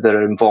that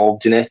are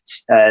involved in it.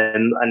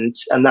 And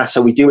that's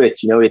how we do it.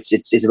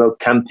 It's about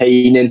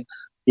campaigning,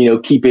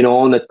 keeping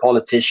on at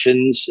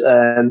politicians,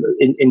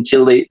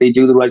 until they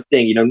do the right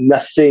thing.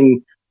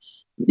 Nothing,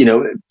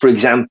 for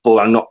example,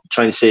 I'm not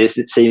trying to say it's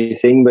the same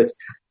thing, but,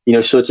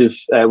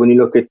 when you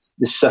look at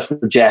the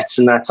suffragettes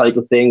and that type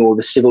of thing, or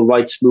the civil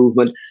rights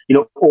movement,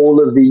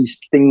 all of these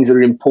things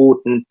are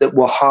important that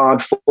were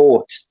hard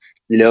fought,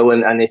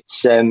 and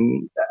it's,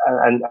 and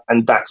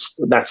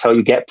that's how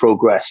you get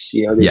progress.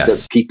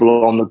 There's the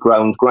people on the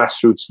ground,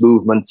 grassroots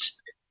movements.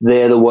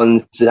 They're the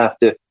ones that have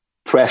to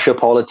pressure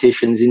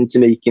politicians into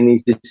making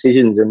these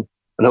decisions, and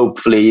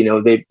hopefully,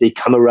 they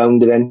come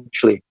around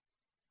eventually.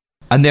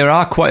 And there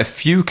are quite a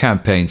few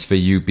campaigns for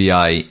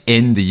UBI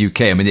in the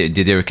UK. I mean,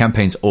 there are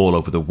campaigns all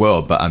over the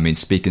world, but I mean,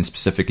 speaking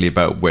specifically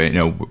about where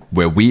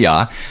we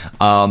are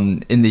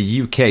in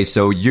the UK.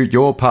 So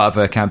you're part of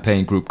a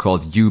campaign group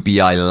called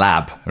UBI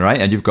Lab,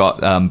 right? And you've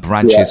got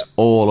branches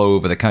all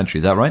over the country.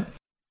 Is that right?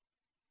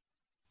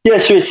 Yeah.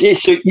 So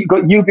you've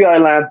got UBI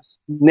Lab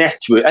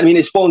network. I mean,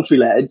 it's voluntary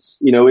led.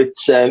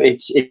 It's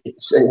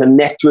a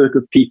network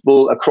of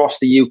people across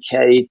the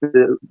UK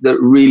that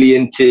really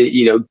into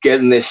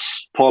getting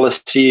this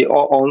policy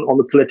on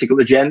the political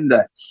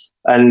agenda.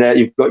 And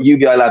you've got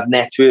UBI Lab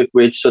Network,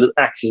 which sort of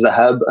acts as a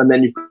hub, and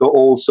then you've got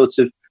all sorts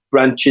of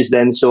branches.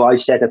 Then, so I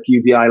set up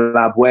UBI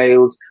Lab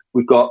Wales.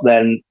 We've got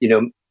then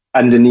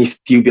underneath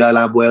UBI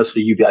Lab Wales for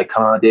UBI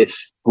Cardiff,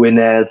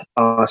 Gwynedd,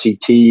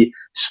 RCT,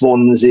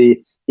 Swansea.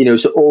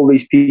 So all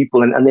these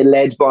people, and they're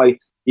led by.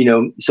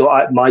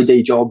 So my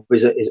day job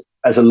is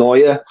as a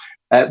lawyer,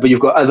 but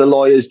you've got other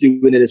lawyers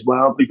doing it as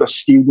well. But you've got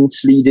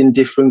students leading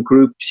different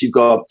groups. You've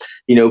got,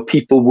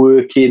 people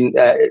working,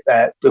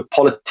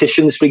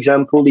 politicians, for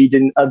example,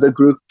 leading other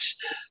groups.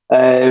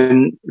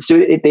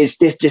 There's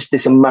just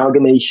this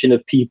amalgamation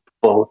of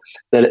people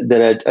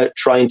that are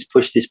trying to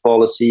push this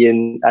policy.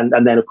 And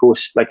then, of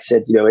course, like I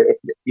said,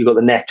 you've got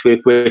the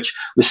network, which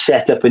was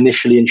set up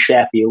initially in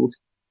Sheffield.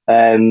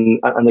 And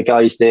the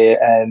guys there,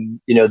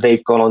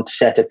 they've gone on to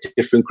set up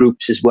different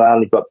groups as well.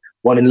 You've got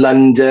one in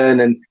London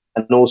and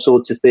all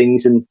sorts of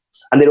things. And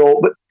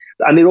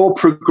they're all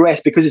progress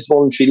because it's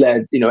voluntary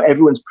led.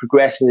 Everyone's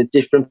progressing at a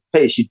different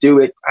pace. You do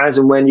it as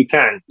and when you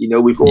can.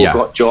 We've all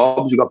got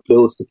jobs, we've got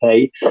bills to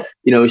pay.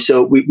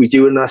 So we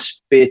do it in our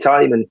spare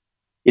time. And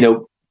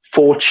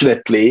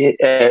fortunately,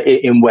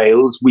 in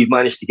Wales, we've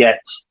managed to get.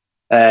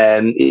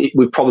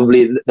 We're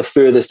probably the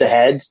furthest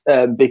ahead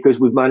because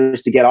we've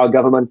managed to get our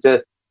government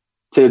to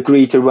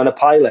agree to run a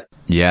pilot.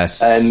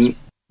 Yes,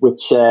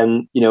 which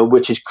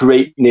is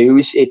great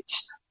news.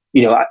 It's.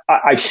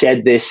 I've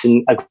said this,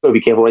 and I've got to be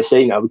careful what I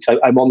say now because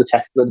I'm on the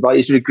technical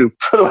advisory group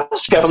for the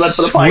Welsh government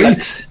for the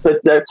pilot.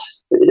 But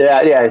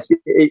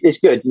it's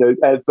good.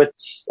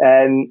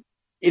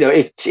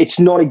 It's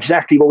not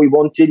exactly what we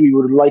wanted. We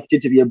would have liked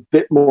it to be a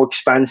bit more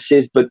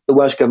expansive, but the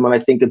Welsh government,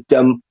 I think, have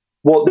done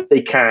what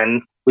they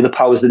can with the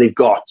powers that they've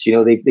got.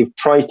 They've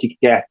tried to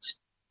get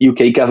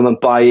UK government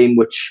buy-in,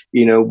 which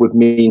would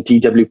mean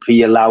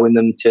DWP allowing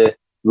them to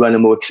run a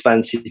more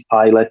expansive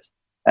pilot,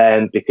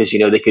 because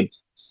they could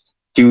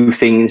do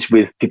things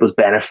with people's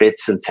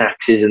benefits and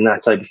taxes and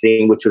that type of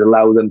thing, which would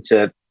allow them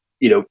to,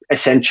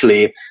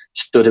 essentially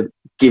sort of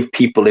give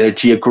people in a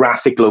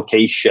geographic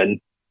location,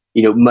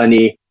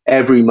 money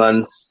every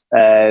month.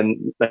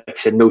 Like I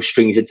said, no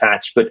strings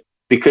attached. But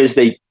because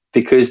the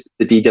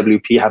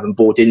DWP haven't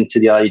bought into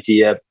the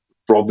idea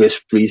for obvious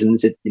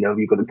reasons,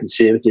 you've got the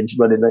Conservatives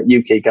running the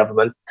UK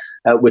government,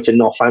 which are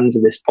not fans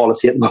of this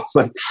policy at the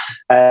moment.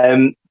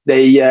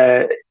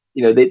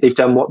 They've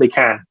done what they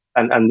can,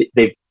 and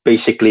they've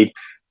basically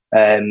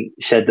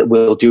said that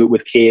we'll do it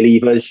with care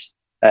leavers,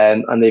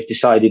 and they've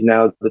decided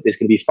now that there's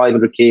going to be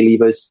 500 care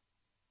leavers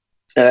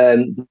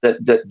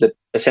that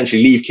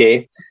essentially leave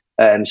care.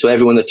 So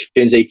everyone that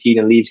turns 18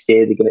 and leaves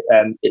care, they're going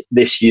to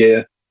this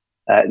year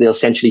they'll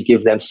essentially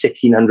give them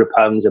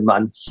 £1,600 a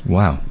month.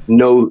 Wow!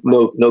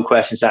 No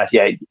questions asked.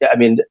 Yeah, I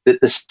mean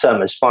the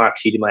sum has far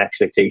exceeded my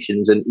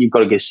expectations, and you've got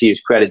to give serious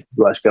credit to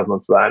the Welsh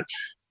government for that.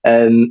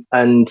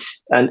 And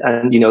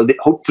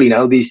hopefully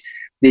now these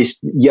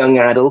young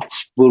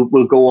adults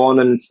will go on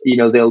and,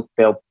 they'll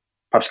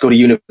perhaps go to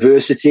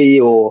university,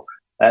 or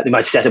they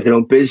might set up their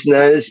own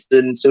business.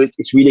 And so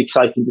it's really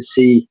exciting to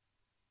see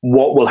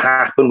what will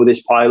happen with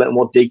this pilot and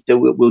what data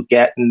we'll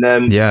get. And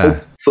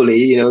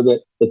hopefully,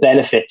 the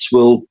benefits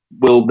will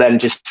then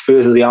just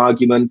further the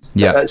argument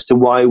as to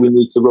why we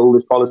need to roll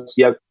this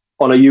policy out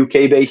on a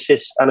UK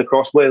basis and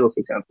across Wales, for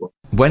example.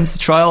 When's the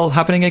trial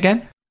happening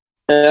again?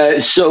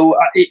 So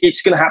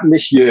it's going to happen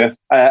this year.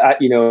 I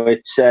don't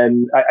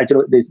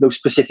know. There's no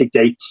specific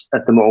date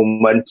at the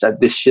moment.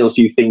 There's still a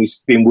few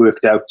things being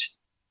worked out,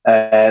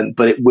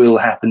 but it will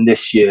happen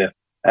this year.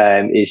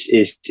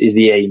 Is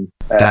the aim?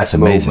 That's at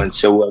the amazing. Moment.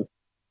 So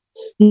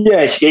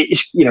it's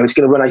going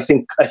to run. I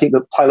think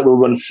the pilot will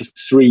run for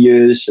 3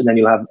 years, and then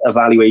you'll have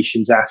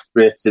evaluations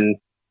after it. And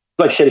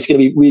like I said, it's going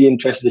to be really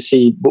interesting to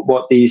see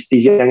what these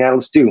young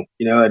adults do.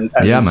 And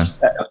yeah, man.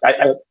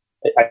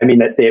 I mean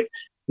that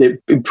the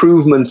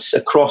improvements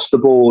across the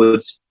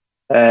board,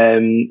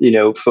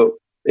 for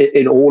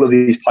in all of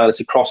these pilots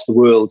across the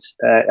world,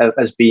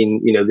 has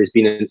been, there's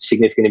been a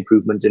significant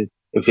improvement in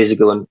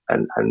physical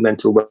and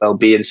mental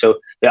well-being. So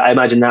I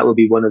imagine that will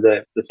be one of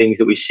the things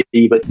that we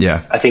see. But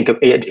I think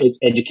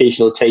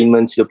educational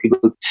attainment,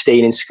 people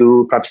staying in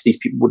school, perhaps these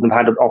people wouldn't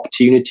have had an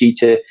opportunity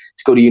to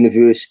go to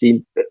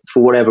university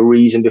for whatever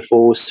reason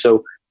before,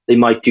 so they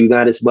might do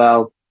that as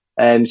well.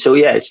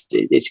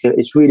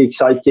 It's really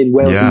exciting.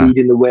 Wales is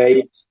leading the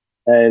way.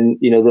 And,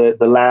 the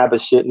lab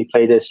has certainly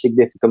played a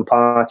significant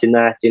part in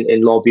that,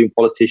 in lobbying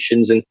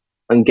politicians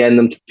and getting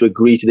them to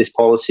agree to this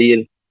policy.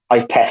 And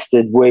I've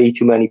pestered way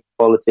too many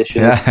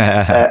politicians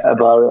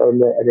about it,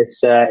 and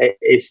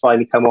it's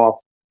finally come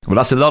off. Well,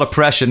 that's a lot of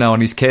pressure now on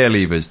these care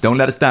leavers. Don't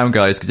let us down,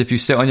 guys, because if you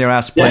sit on your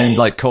ass playing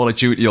like Call of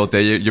Duty all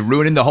day, you're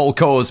ruining the whole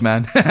cause,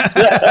 man.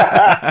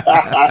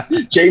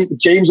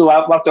 James will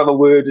have to have a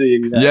word with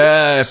you.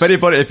 Yeah, if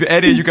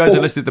any of you guys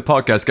are listening to the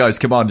podcast, guys,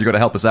 come on, you got to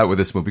help us out with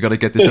this one. We got to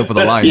get this over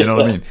the line. You know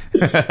what I mean?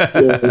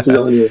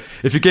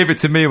 If you gave it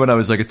to me when I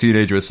was like a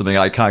teenager or something,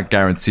 I can't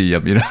guarantee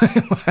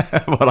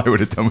what I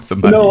would have done with the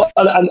money. No,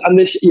 and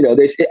this,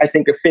 this, I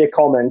think a fair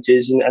comment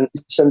is, and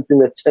something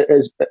that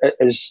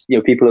as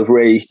people have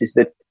raised, is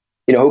that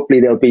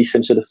hopefully there'll be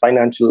some sort of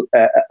financial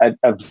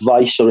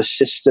advice or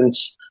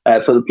assistance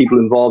for the people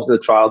involved in the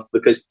trial.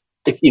 Because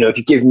if you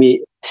give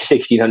me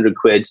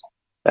 £1,600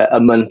 a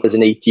month as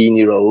an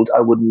 18-year-old, I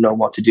wouldn't know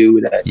what to do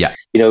with it.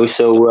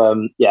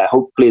 So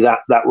hopefully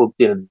that will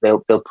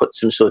they'll put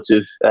some sort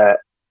of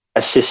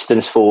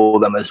assistance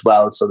for them as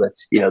well, so that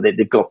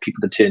they've got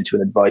people to turn to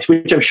and advice,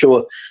 which I'm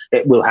sure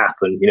it will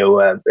happen.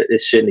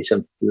 It's certainly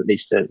something that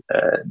needs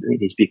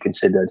to be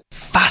considered.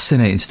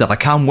 Fascinating stuff. I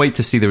can't wait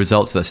to see the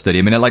results of that study.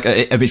 I mean,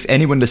 if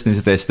anyone listening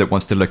to this that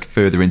wants to look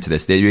further into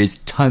this, there is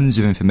tons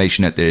of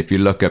information out there if you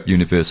look up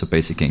universal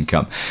basic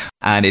income.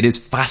 And it is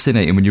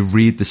fascinating when you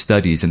read the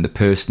studies and the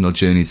personal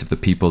journeys of the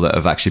people that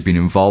have actually been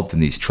involved in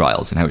these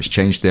trials and how it's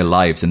changed their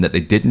lives, and that they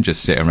didn't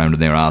just sit around on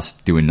their ass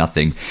doing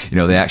nothing.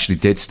 They actually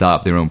did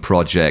start their own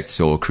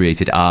projects or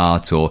created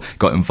art or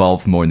got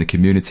involved more in the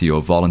community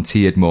or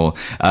volunteered more.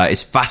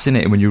 It's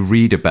fascinating when you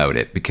read about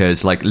it,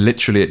 because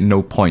literally at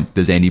no point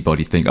does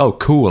anybody think, oh,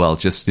 cool, I'll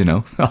just,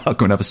 I'll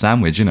go and have a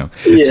sandwich, So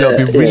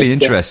it'll be really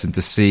interesting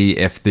to see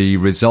if the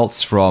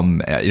results from,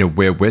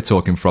 where we're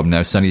talking from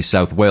now, sunny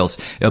South Wales,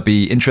 it'll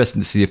be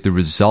interesting to see if the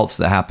results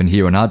that happen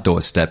here on our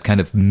doorstep kind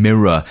of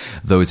mirror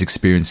those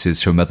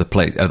experiences from other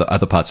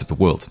parts of the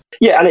world.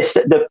 Yeah, and it's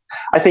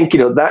I think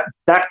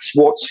that's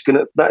what's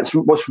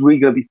really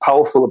going to be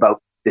powerful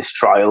about this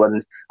trial.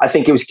 And I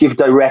think it was Give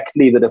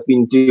Directly that have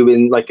been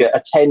doing like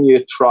a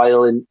 10-year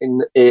trial in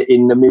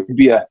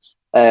Namibia,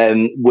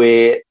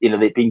 where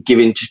they've been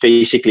giving just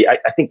basically, I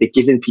think they're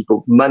giving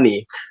people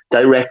money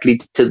directly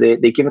to they're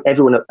giving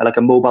everyone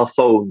a mobile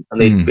phone,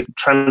 and they're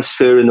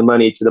transferring the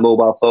money to the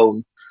mobile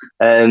phone.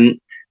 And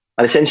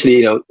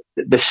essentially,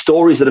 the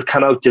stories that have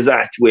come out of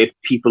that, where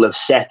people have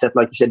set up,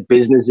 like you said,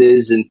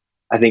 businesses, and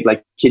I think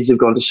like kids have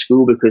gone to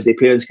school because their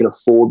parents can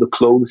afford the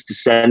clothes to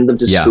send them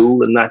to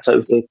school and that sort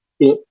of thing.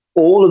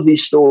 All of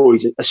these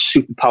stories are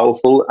super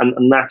powerful,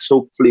 and that's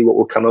hopefully what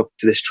will come up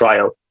to this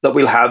trial, that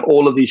we'll have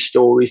all of these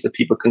stories that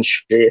people can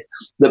share,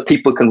 that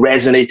people can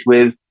resonate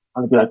with,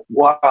 and be like,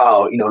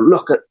 wow,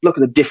 look at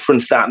the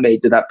difference that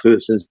made to that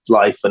person's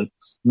life, and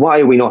why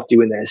are we not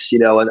doing this,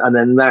 and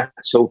then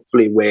that's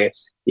hopefully where,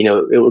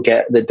 it will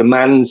get the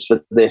demands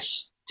for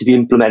this to be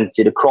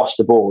implemented across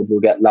the board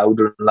will get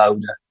louder and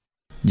louder.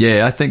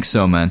 Yeah, I think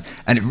so, man.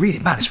 And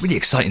it's really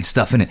exciting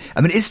stuff, isn't it?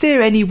 I mean, is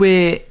there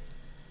anywhere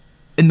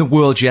in the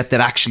world yet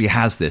that actually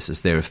has this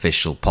as their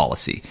official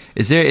policy?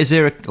 Is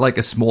there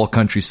a small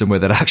country somewhere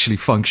that actually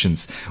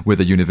functions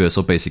with a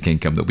universal basic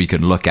income that we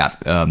can look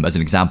at as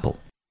an example?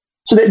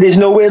 So there's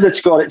nowhere that's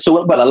got it.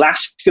 So,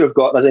 Alaska have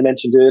got, as I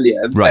mentioned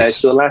earlier, right.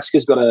 So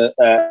Alaska's got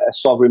a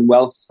sovereign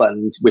wealth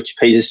fund which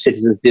pays a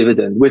citizen's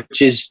dividend,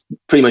 which is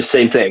pretty much the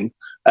same thing.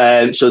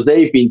 So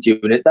they've been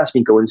doing it. That's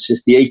been going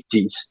since the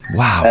 80s.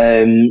 Wow.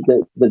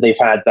 That they've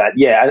had that.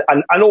 Yeah.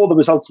 And all the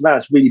results of that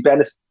is really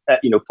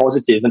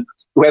positive. And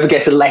whoever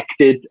gets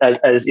elected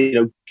as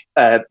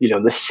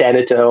the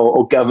senator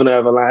or governor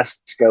of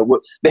Alaska,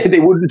 they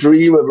wouldn't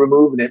dream of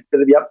removing it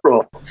because of the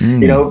uproar.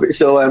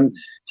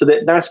 So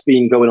that's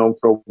been going on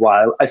for a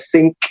while. I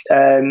think,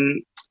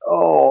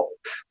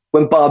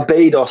 when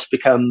Barbados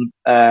become,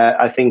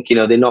 I think,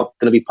 they're not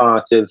going to be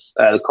part of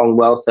the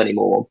Commonwealth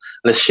anymore.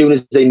 And as soon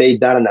as they made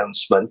that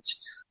announcement,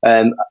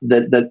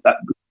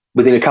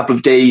 within a couple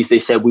of days, they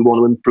said, we want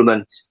to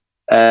implement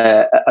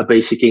a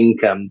basic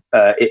income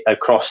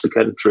across the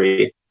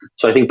country.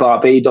 So I think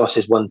Barbados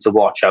is one to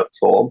watch out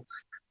for.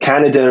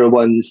 Canada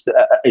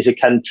is a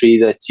country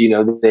that,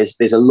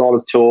 there's a lot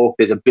of talk.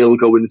 There's a bill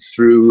going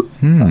through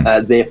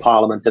their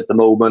parliament at the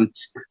moment,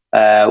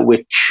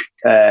 which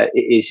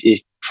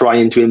is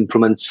trying to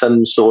implement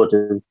some sort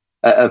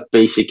of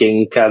basic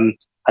income.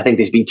 I think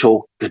there's been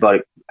talk about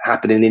it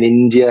happening in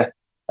India,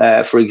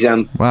 for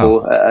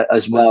example,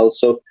 as well.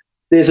 So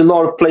there's a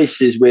lot of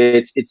places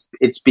where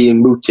it's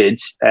being mooted,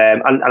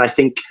 and I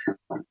think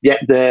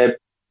the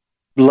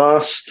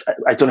last,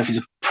 I don't know if it's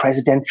a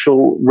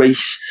presidential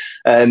race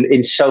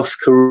in South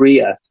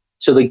Korea.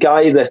 So the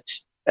guy that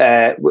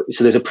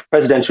so there's a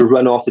presidential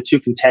runoff, the two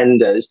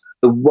contenders.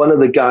 One of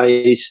the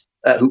guys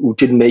who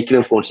didn't make it,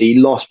 unfortunately, he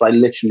lost by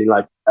literally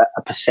like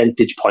a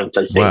percentage point,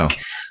 I think. Wow.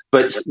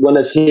 But one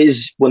of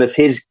his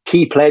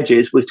key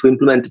pledges was to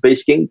implement a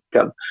basic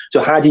income.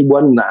 So had he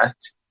won that,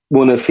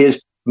 one of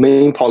his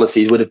main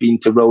policies would have been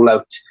to roll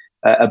out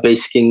a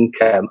basic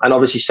income. And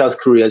obviously South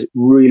Korea is a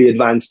really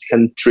advanced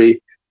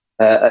country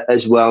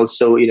as well.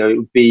 So, it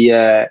would be,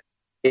 that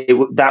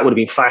would have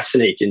been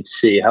fascinating to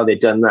see how they've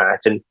done that.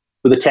 And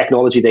with the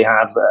technology they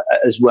have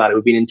as well, it would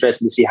have been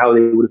interesting to see how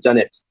they would have done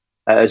it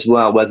as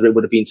well, whether it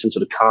would have been some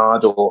sort of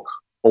card or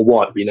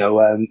what,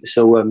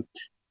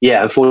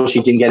 yeah,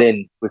 unfortunately didn't get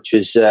in, which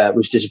was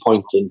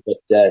disappointing, but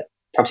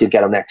perhaps he'll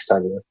get on next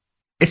time,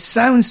 It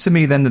sounds to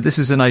me then that this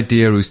is an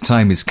idea whose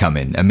time is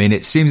coming. I mean,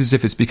 it seems as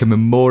if it's becoming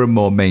more and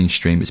more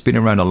mainstream. It's been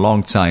around a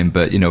long time,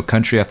 but,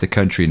 country after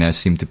country now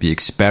seem to be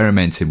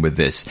experimenting with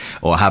this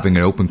or having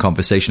an open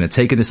conversation and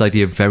taking this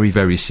idea very,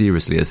 very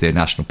seriously as their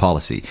national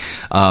policy.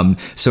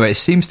 So it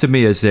seems to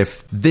me as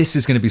if this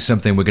is going to be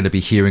something we're going to be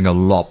hearing a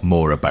lot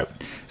more about.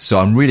 So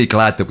I'm really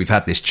glad that we've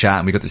had this chat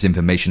and we got this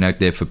information out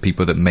there for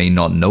people that may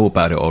not know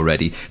about it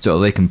already, so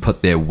they can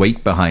put their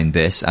weight behind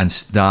this and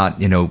start,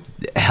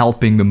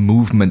 helping the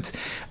movement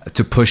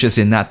to push us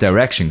in that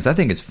direction. Because I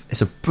think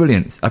it's a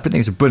brilliant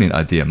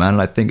idea, man.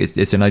 And I think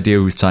it's an idea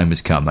whose time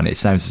has come, and it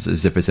sounds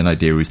as if it's an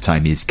idea whose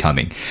time is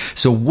coming.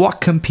 So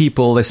what can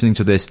people listening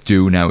to this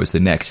do now as the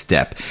next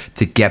step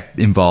to get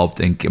involved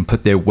and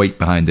put their weight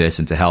behind this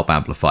and to help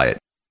amplify it?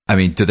 I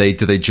mean, do they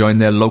join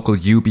their local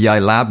UBI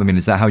lab? I mean,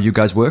 is that how you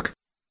guys work?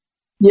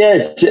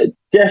 Yeah,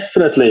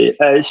 definitely.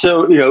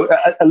 So,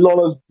 a lot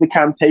of the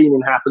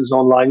campaigning happens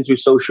online through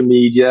social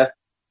media.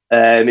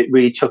 It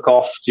really took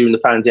off during the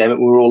pandemic.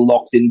 We were all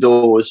locked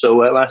indoors.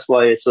 So that's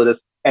why it's sort of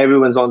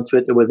everyone's on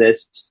Twitter with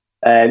this.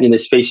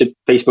 There's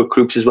Facebook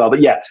groups as well.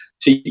 But yeah,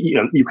 so,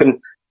 you can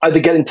either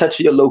get in touch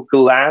with your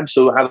local lab.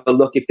 So have a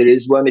look if there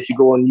is one. If you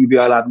go on UBI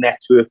Lab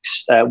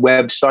Network's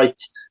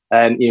website,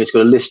 it's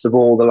got a list of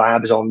all the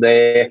labs on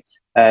there.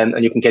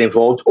 And you can get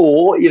involved,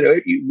 or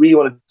if you really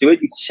want to do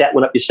it, you can set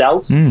one up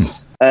yourself, and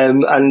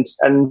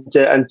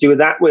do it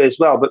that way as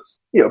well. But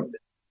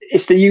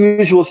it's the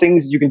usual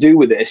things that you can do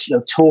with this.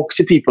 Talk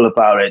to people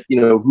about it.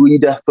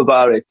 Read up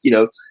about it.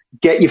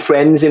 Get your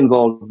friends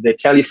involved with it.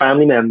 Tell your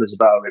family members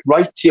about it.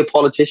 Write to your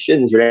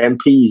politicians, your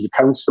MPs, your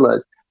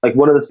councillors. Like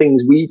one of the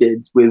things we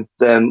did with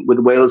the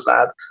Wales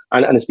lab,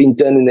 and it's been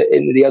done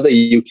in the other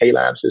UK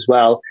labs as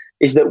well,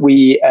 is that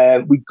we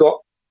got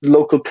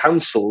local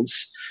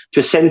councils to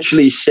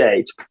essentially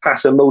to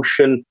pass a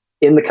motion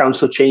in the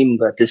council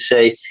chamber to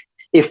say,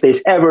 if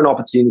there's ever an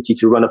opportunity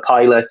to run a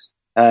pilot,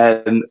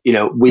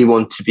 we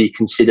want to be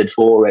considered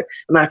for it.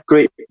 And that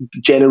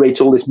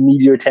generates all this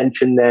media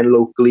attention then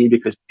locally,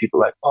 because people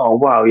are like, oh,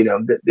 wow,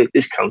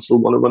 this council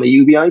want to run a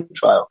UBI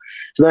trial.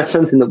 So that's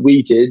something that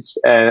we did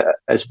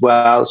as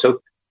well.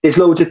 So there's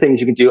loads of things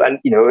you can do. And,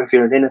 if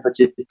you're an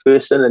innovative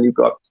person and you've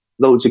got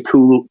loads of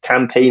cool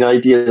campaign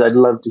ideas, I'd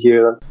love to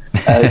hear them.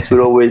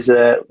 We're always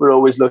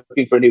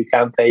looking for a new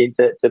campaign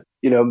to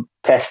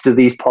pester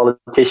these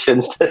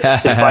politicians to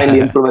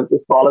finally implement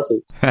this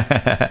policy.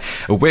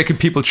 Where can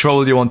people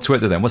troll you on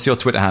Twitter then? What's your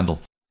Twitter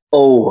handle?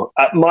 Oh,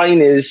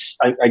 mine is,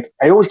 I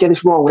always get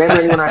this wrong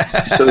whenever anyone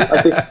asks. So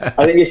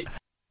I think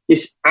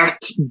it's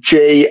at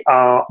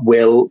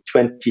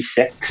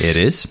JRWill26. It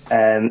is.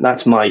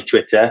 That's my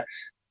Twitter.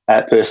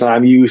 Personally,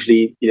 I'm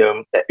usually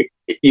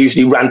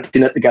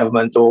ranting at the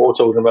government or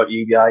talking about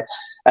UBI.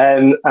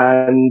 And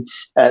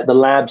the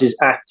labs is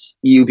at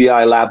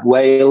UBI Lab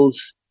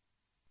Wales.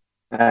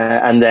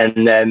 And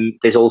then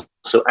there's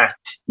also at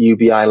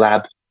UBI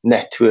Lab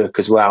Network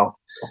as well,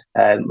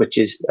 which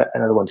is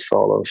another one to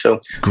follow. So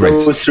great.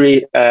 Those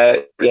three,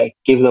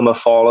 give them a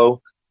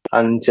follow.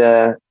 And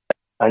that's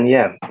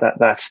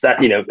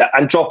that,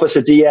 and drop us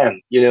a DM,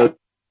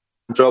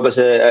 drop us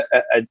a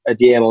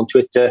DM on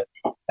Twitter.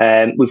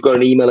 We've got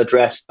an email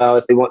address now.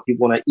 If people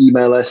want to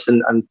email us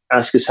and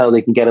ask us how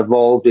they can get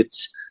involved,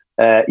 it's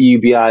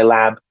UBI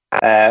Lab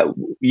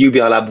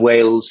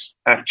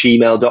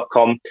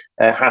Wales@gmail.com.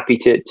 Happy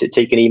to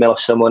take an email of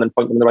someone and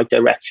point them in the right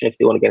direction if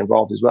they want to get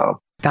involved as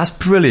well. That's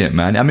brilliant,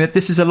 man. I mean,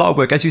 this is a lot of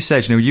work. As you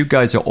said, you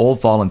guys are all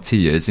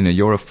volunteers.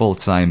 You're a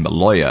full-time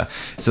lawyer.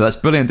 So that's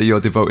brilliant that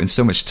you're devoting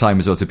so much time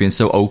as well to being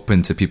so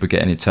open to people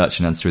getting in touch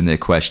and answering their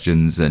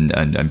questions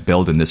and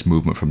building this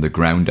movement from the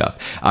ground up.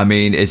 I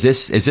mean, is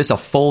this a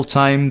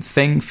full-time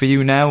thing for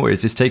you now? Or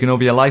is this taking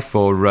over your life?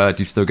 Or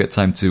do you still get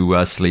time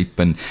to sleep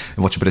and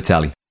watch a bit of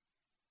telly?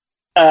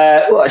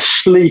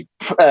 Sleep,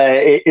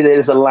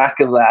 there's a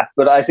lack of that,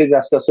 but I think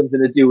that's got something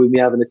to do with me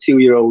having a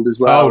 2-year-old as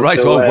well. Oh, right.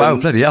 So, wow,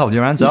 bloody hell,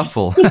 your hands are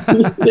full.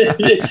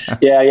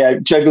 yeah,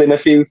 juggling a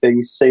few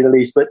things, to say the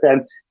least. But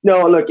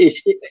no, look,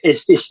 it's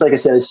like I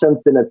said, it's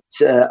something that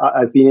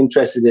I've been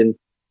interested in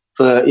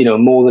for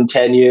more than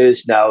 10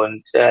 years now,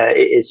 and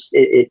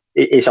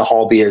it's a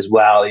hobby as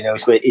well.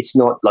 So it's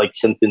not like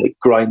something that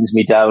grinds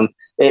me down.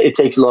 It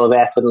takes a lot of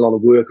effort, a lot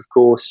of work, of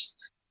course.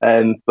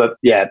 But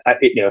yeah,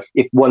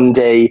 if one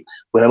day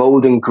when I'm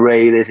old and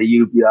grey, there's a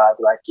UBI, I'd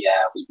be like, yeah,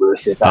 it was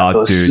worth it.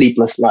 Those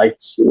sleepless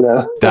nights,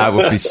 That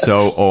would be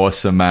so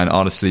awesome, man.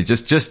 Honestly,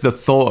 just the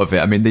thought of it.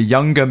 I mean, the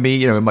younger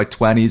me, in my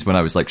 20s, when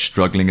I was like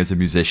struggling as a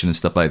musician and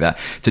stuff like that,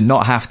 to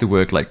not have to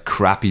work like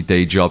crappy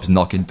day jobs,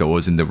 knocking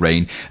doors in the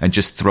rain, and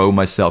just throw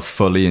myself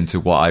fully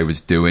into what I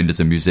was doing as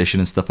a musician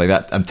and stuff like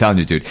that. I'm telling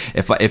you, dude,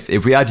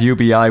 if we had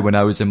UBI when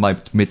I was in my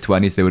mid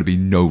 20s, there would be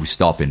no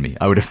stopping me.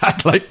 I would have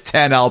had like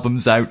 10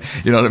 albums out.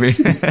 You know what I mean?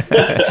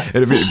 it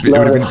would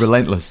have been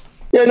relentless.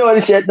 Yeah, no,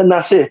 and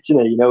that's it.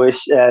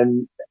 It's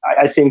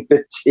I think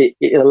that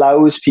it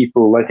allows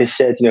people, like I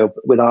said,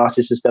 with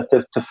artists and stuff,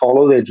 to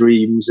follow their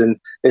dreams. And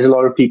there's a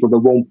lot of people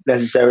that won't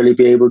necessarily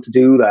be able to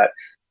do that.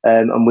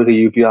 And with a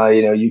UBI,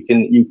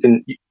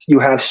 you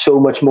have so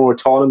much more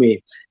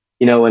autonomy.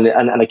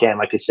 And again,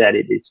 like I said,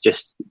 it's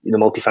just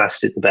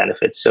multifaceted, the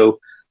benefits. So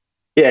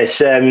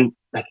yes,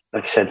 like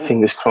I said,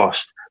 fingers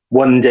crossed.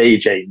 One day,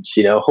 James.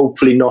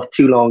 Hopefully not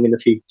too long in the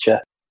future.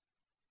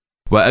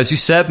 Well, as you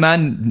said,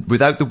 man,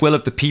 without the will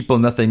of the people,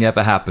 nothing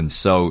ever happens.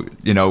 So,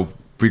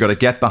 We got to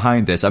get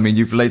behind this. I mean,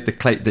 you've laid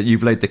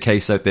the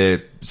case out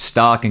there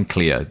stark and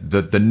clear.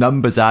 The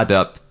numbers add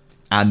up,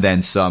 and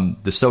then some.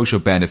 The social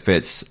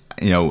benefits,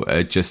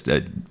 are just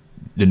a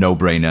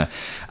no-brainer.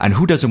 And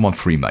who doesn't want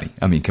free money?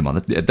 I mean, come on,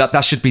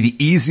 that should be the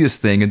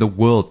easiest thing in the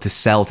world to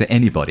sell to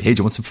anybody. Hey, do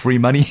you want some free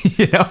money?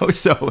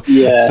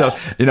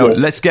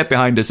 Let's get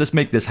behind this. Let's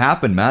make this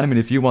happen, man. I mean,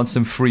 if you want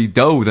some free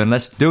dough, then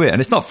let's do it. And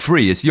it's not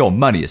free; it's your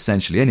money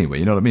essentially, anyway.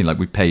 You know what I mean? Like,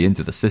 we pay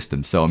into the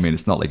system, so I mean,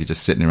 it's not like you're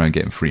just sitting around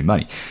getting free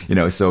money.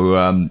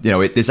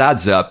 This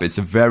adds up. It's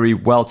a very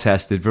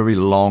well-tested, very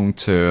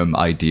long-term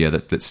idea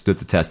that stood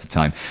the test of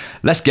time.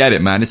 Let's get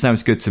it, man. It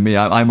sounds good to me.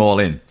 I'm all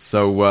in.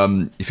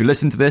 So if you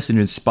listen to this and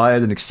you're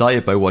inspired and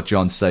excited by what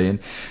John's saying,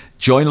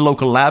 join a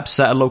local lab,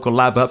 set a local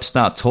lab up,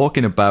 start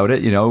talking about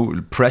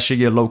it, pressure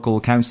your local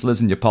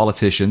councillors and your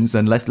politicians,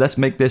 and let's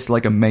make this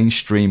like a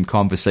mainstream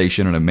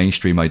conversation and a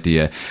mainstream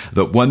idea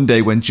that one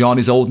day when John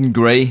is old and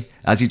grey,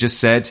 as he just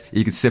said,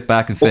 he can sit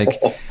back and think,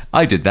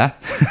 I did that.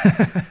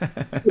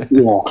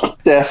 Yeah,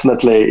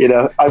 definitely.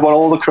 I want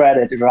all the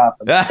credit if it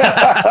happens.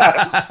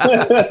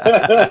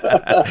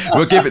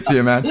 We'll give it to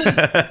you, man.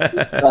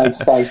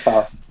 Thanks,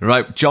 pal.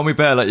 Right, John, we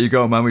better let you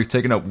go, man. We've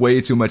taken up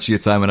way too much of your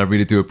time, and I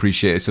really do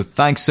appreciate it. So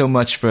thanks so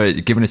much for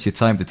giving us your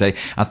time today,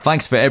 and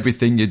thanks for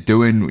everything you're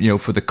doing,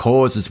 for the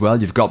cause as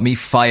well. You've got me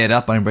fired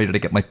up. I'm ready to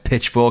get my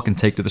pitchfork and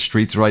take to the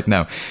streets right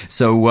now.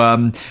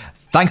 So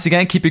thanks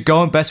again. Keep it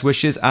going. Best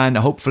wishes, and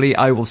hopefully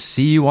I will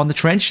see you on the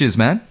trenches,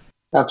 man.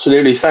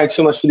 Absolutely. Thanks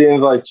so much for the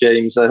invite,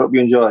 James. I hope you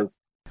enjoyed.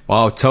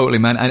 Oh, totally,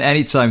 man. And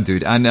anytime,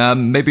 dude.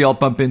 And maybe I'll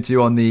bump into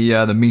you on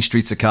the mean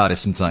streets of Cardiff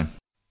sometime.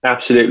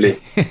 Absolutely.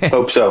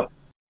 Hope so.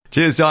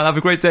 Cheers, John. Have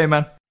a great day,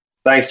 man.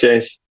 Thanks,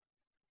 James.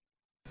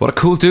 What a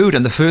cool dude.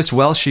 And the first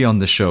Welshie on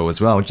the show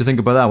as well. What do you think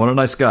about that? What a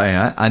nice guy,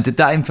 huh? And did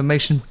that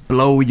information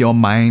blow your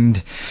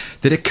mind?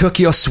 Did it cook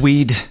your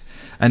swede?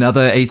 And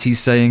other 80s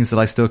sayings that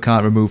I still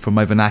can't remove from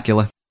my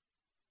vernacular?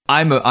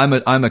 I'm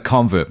a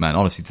convert, man,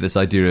 honestly, to this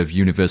idea of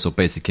universal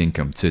basic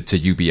income, to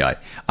UBI.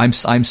 I'm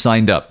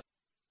signed up.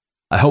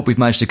 I hope we've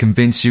managed to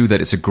convince you that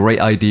it's a great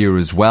idea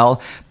as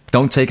well.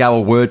 Don't take our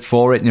word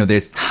for it.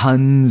 There's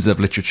tons of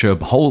literature,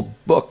 whole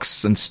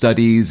books and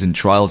studies and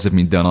trials have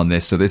been done on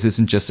this. So this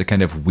isn't just a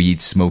kind of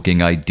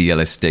weed-smoking,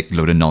 idealistic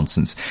load of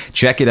nonsense.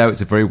 Check it out.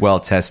 It's a very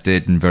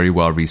well-tested and very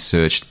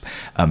well-researched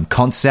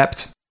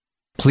concept.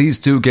 Please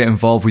do get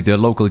involved with your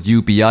local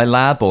UBI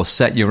lab or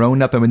set your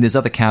own up. I mean, there's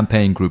other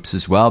campaign groups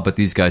as well, but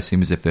these guys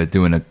seem as if they're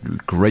doing a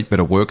great bit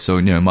of work, so,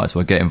 might as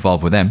well get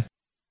involved with them.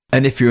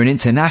 And if you're an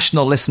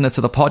international listener to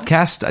the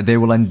podcast,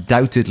 there will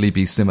undoubtedly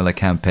be similar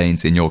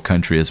campaigns in your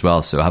country as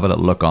well, so have a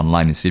little look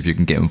online and see if you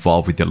can get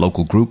involved with your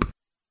local group.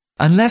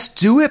 And let's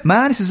do it,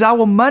 man. This is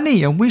our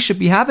money, and we should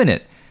be having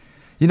it.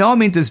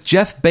 Does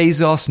Jeff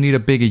Bezos need a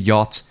bigger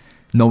yacht?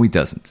 No, he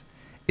doesn't.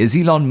 Is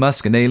Elon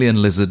Musk an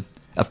alien lizard?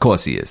 Of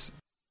course he is.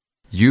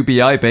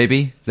 UBI,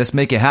 baby. Let's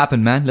make it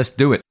happen, man. Let's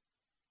do it.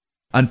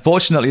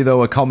 Unfortunately,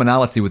 though, a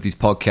commonality with these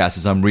podcasts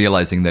is I'm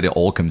realizing that it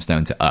all comes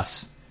down to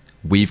us.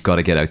 We've got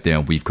to get out there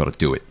and we've got to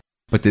do it.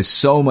 But there's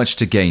so much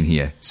to gain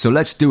here. So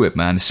let's do it,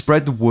 man.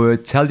 Spread the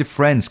word. Tell your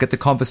friends. Get the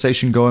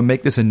conversation going.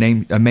 Make this a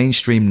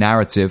mainstream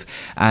narrative.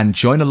 And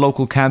join a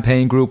local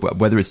campaign group,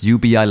 whether it's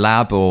UBI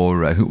Lab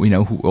or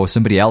or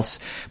somebody else.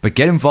 But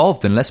get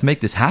involved and let's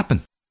make this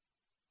happen.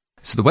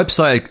 So the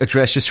website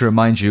address, just to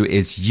remind you,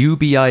 is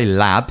UBI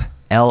Lab,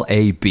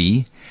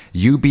 LAB,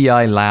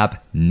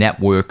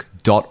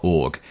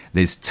 UBILabNetwork.org.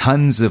 There's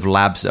tons of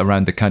labs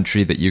around the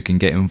country that you can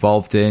get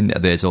involved in.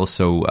 There's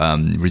also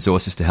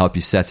resources to help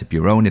you set up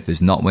your own if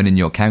there's not one in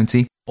your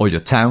county or your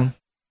town.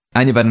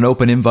 And you've had an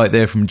open invite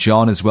there from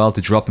John as well to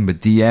drop him a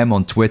DM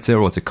on Twitter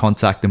or to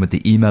contact him at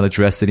the email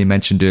address that he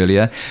mentioned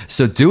earlier.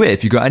 So do it.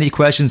 If you've got any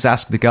questions,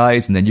 ask the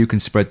guys, and then you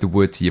can spread the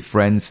word to your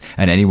friends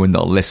and anyone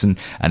that'll listen.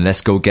 And let's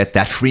go get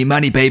that free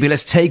money, baby.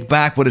 Let's take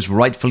back what is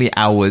rightfully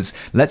ours.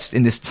 Let's,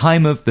 in this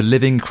time of the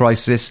living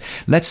crisis,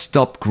 let's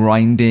stop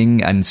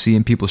grinding and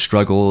seeing people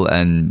struggle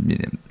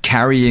and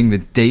carrying the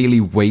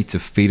daily weight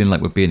of feeling like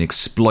we're being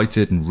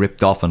exploited and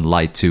ripped off and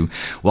lied to,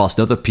 whilst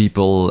other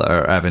people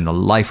are having a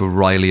life of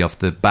Riley off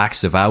the backs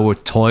of our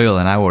toil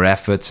and our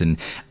efforts and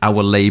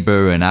our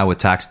labor and our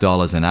tax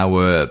dollars and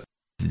our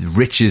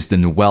riches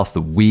and the wealth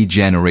that we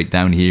generate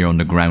down here on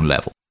the ground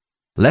level.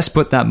 Let's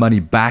put that money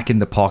back in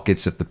the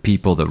pockets of the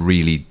people that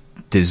really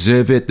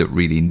deserve it, that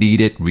really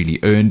need it, really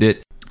earned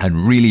it,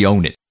 and really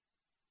own it.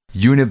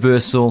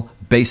 Universal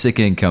basic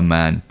income,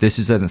 man. This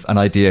is an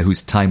idea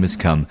whose time has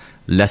come.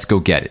 Let's go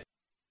get it.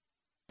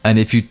 And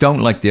if you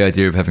don't like the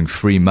idea of having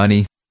free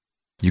money,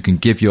 you can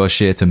give your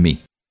share to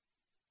me.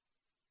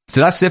 So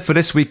that's it for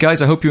this week,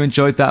 guys. I hope you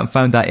enjoyed that and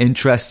found that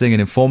interesting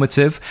and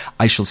informative.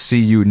 I shall see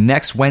you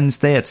next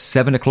Wednesday at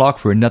 7 o'clock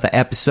for another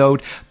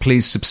episode.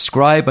 Please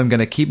subscribe. I'm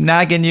going to keep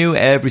nagging you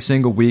every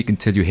single week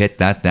until you hit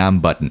that damn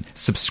button.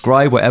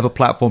 Subscribe whatever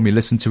platform you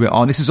listen to it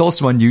on. This is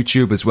also on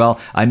YouTube as well.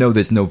 I know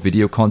there's no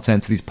video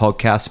content to these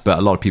podcasts, but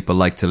a lot of people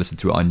like to listen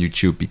to it on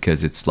YouTube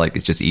because it's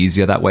just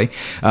easier that way.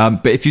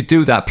 But if you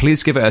do that,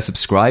 please give it a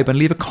subscribe and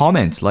leave a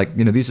comment.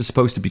 These are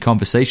supposed to be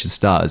conversation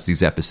starters,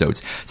 these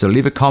episodes. So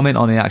leave a comment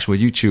on the actual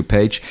YouTube YouTube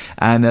page,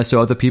 and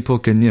so other people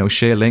can,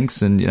 share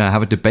links and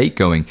have a debate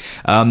going.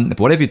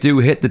 Whatever you do,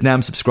 hit the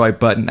damn subscribe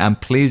button, and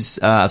please,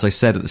 as I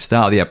said at the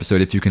start of the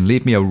episode, if you can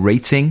leave me a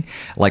rating,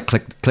 like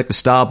click the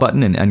star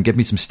button and give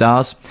me some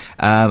stars,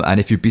 and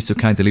if you'd be so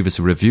kind to leave us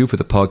a review for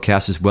the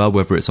podcast as well,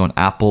 whether it's on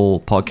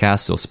Apple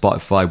Podcasts or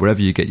Spotify,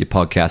 wherever you get your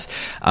podcasts,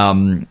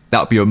 that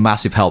would be a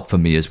massive help for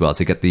me as well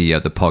to get the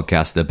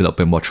podcast a little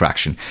bit more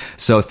traction.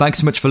 So thanks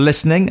so much for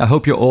listening. I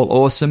hope you're all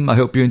awesome. I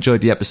hope you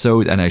enjoyed the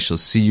episode, and I shall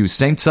see you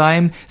same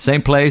time,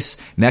 same place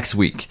next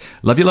week.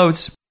 Love you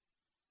loads.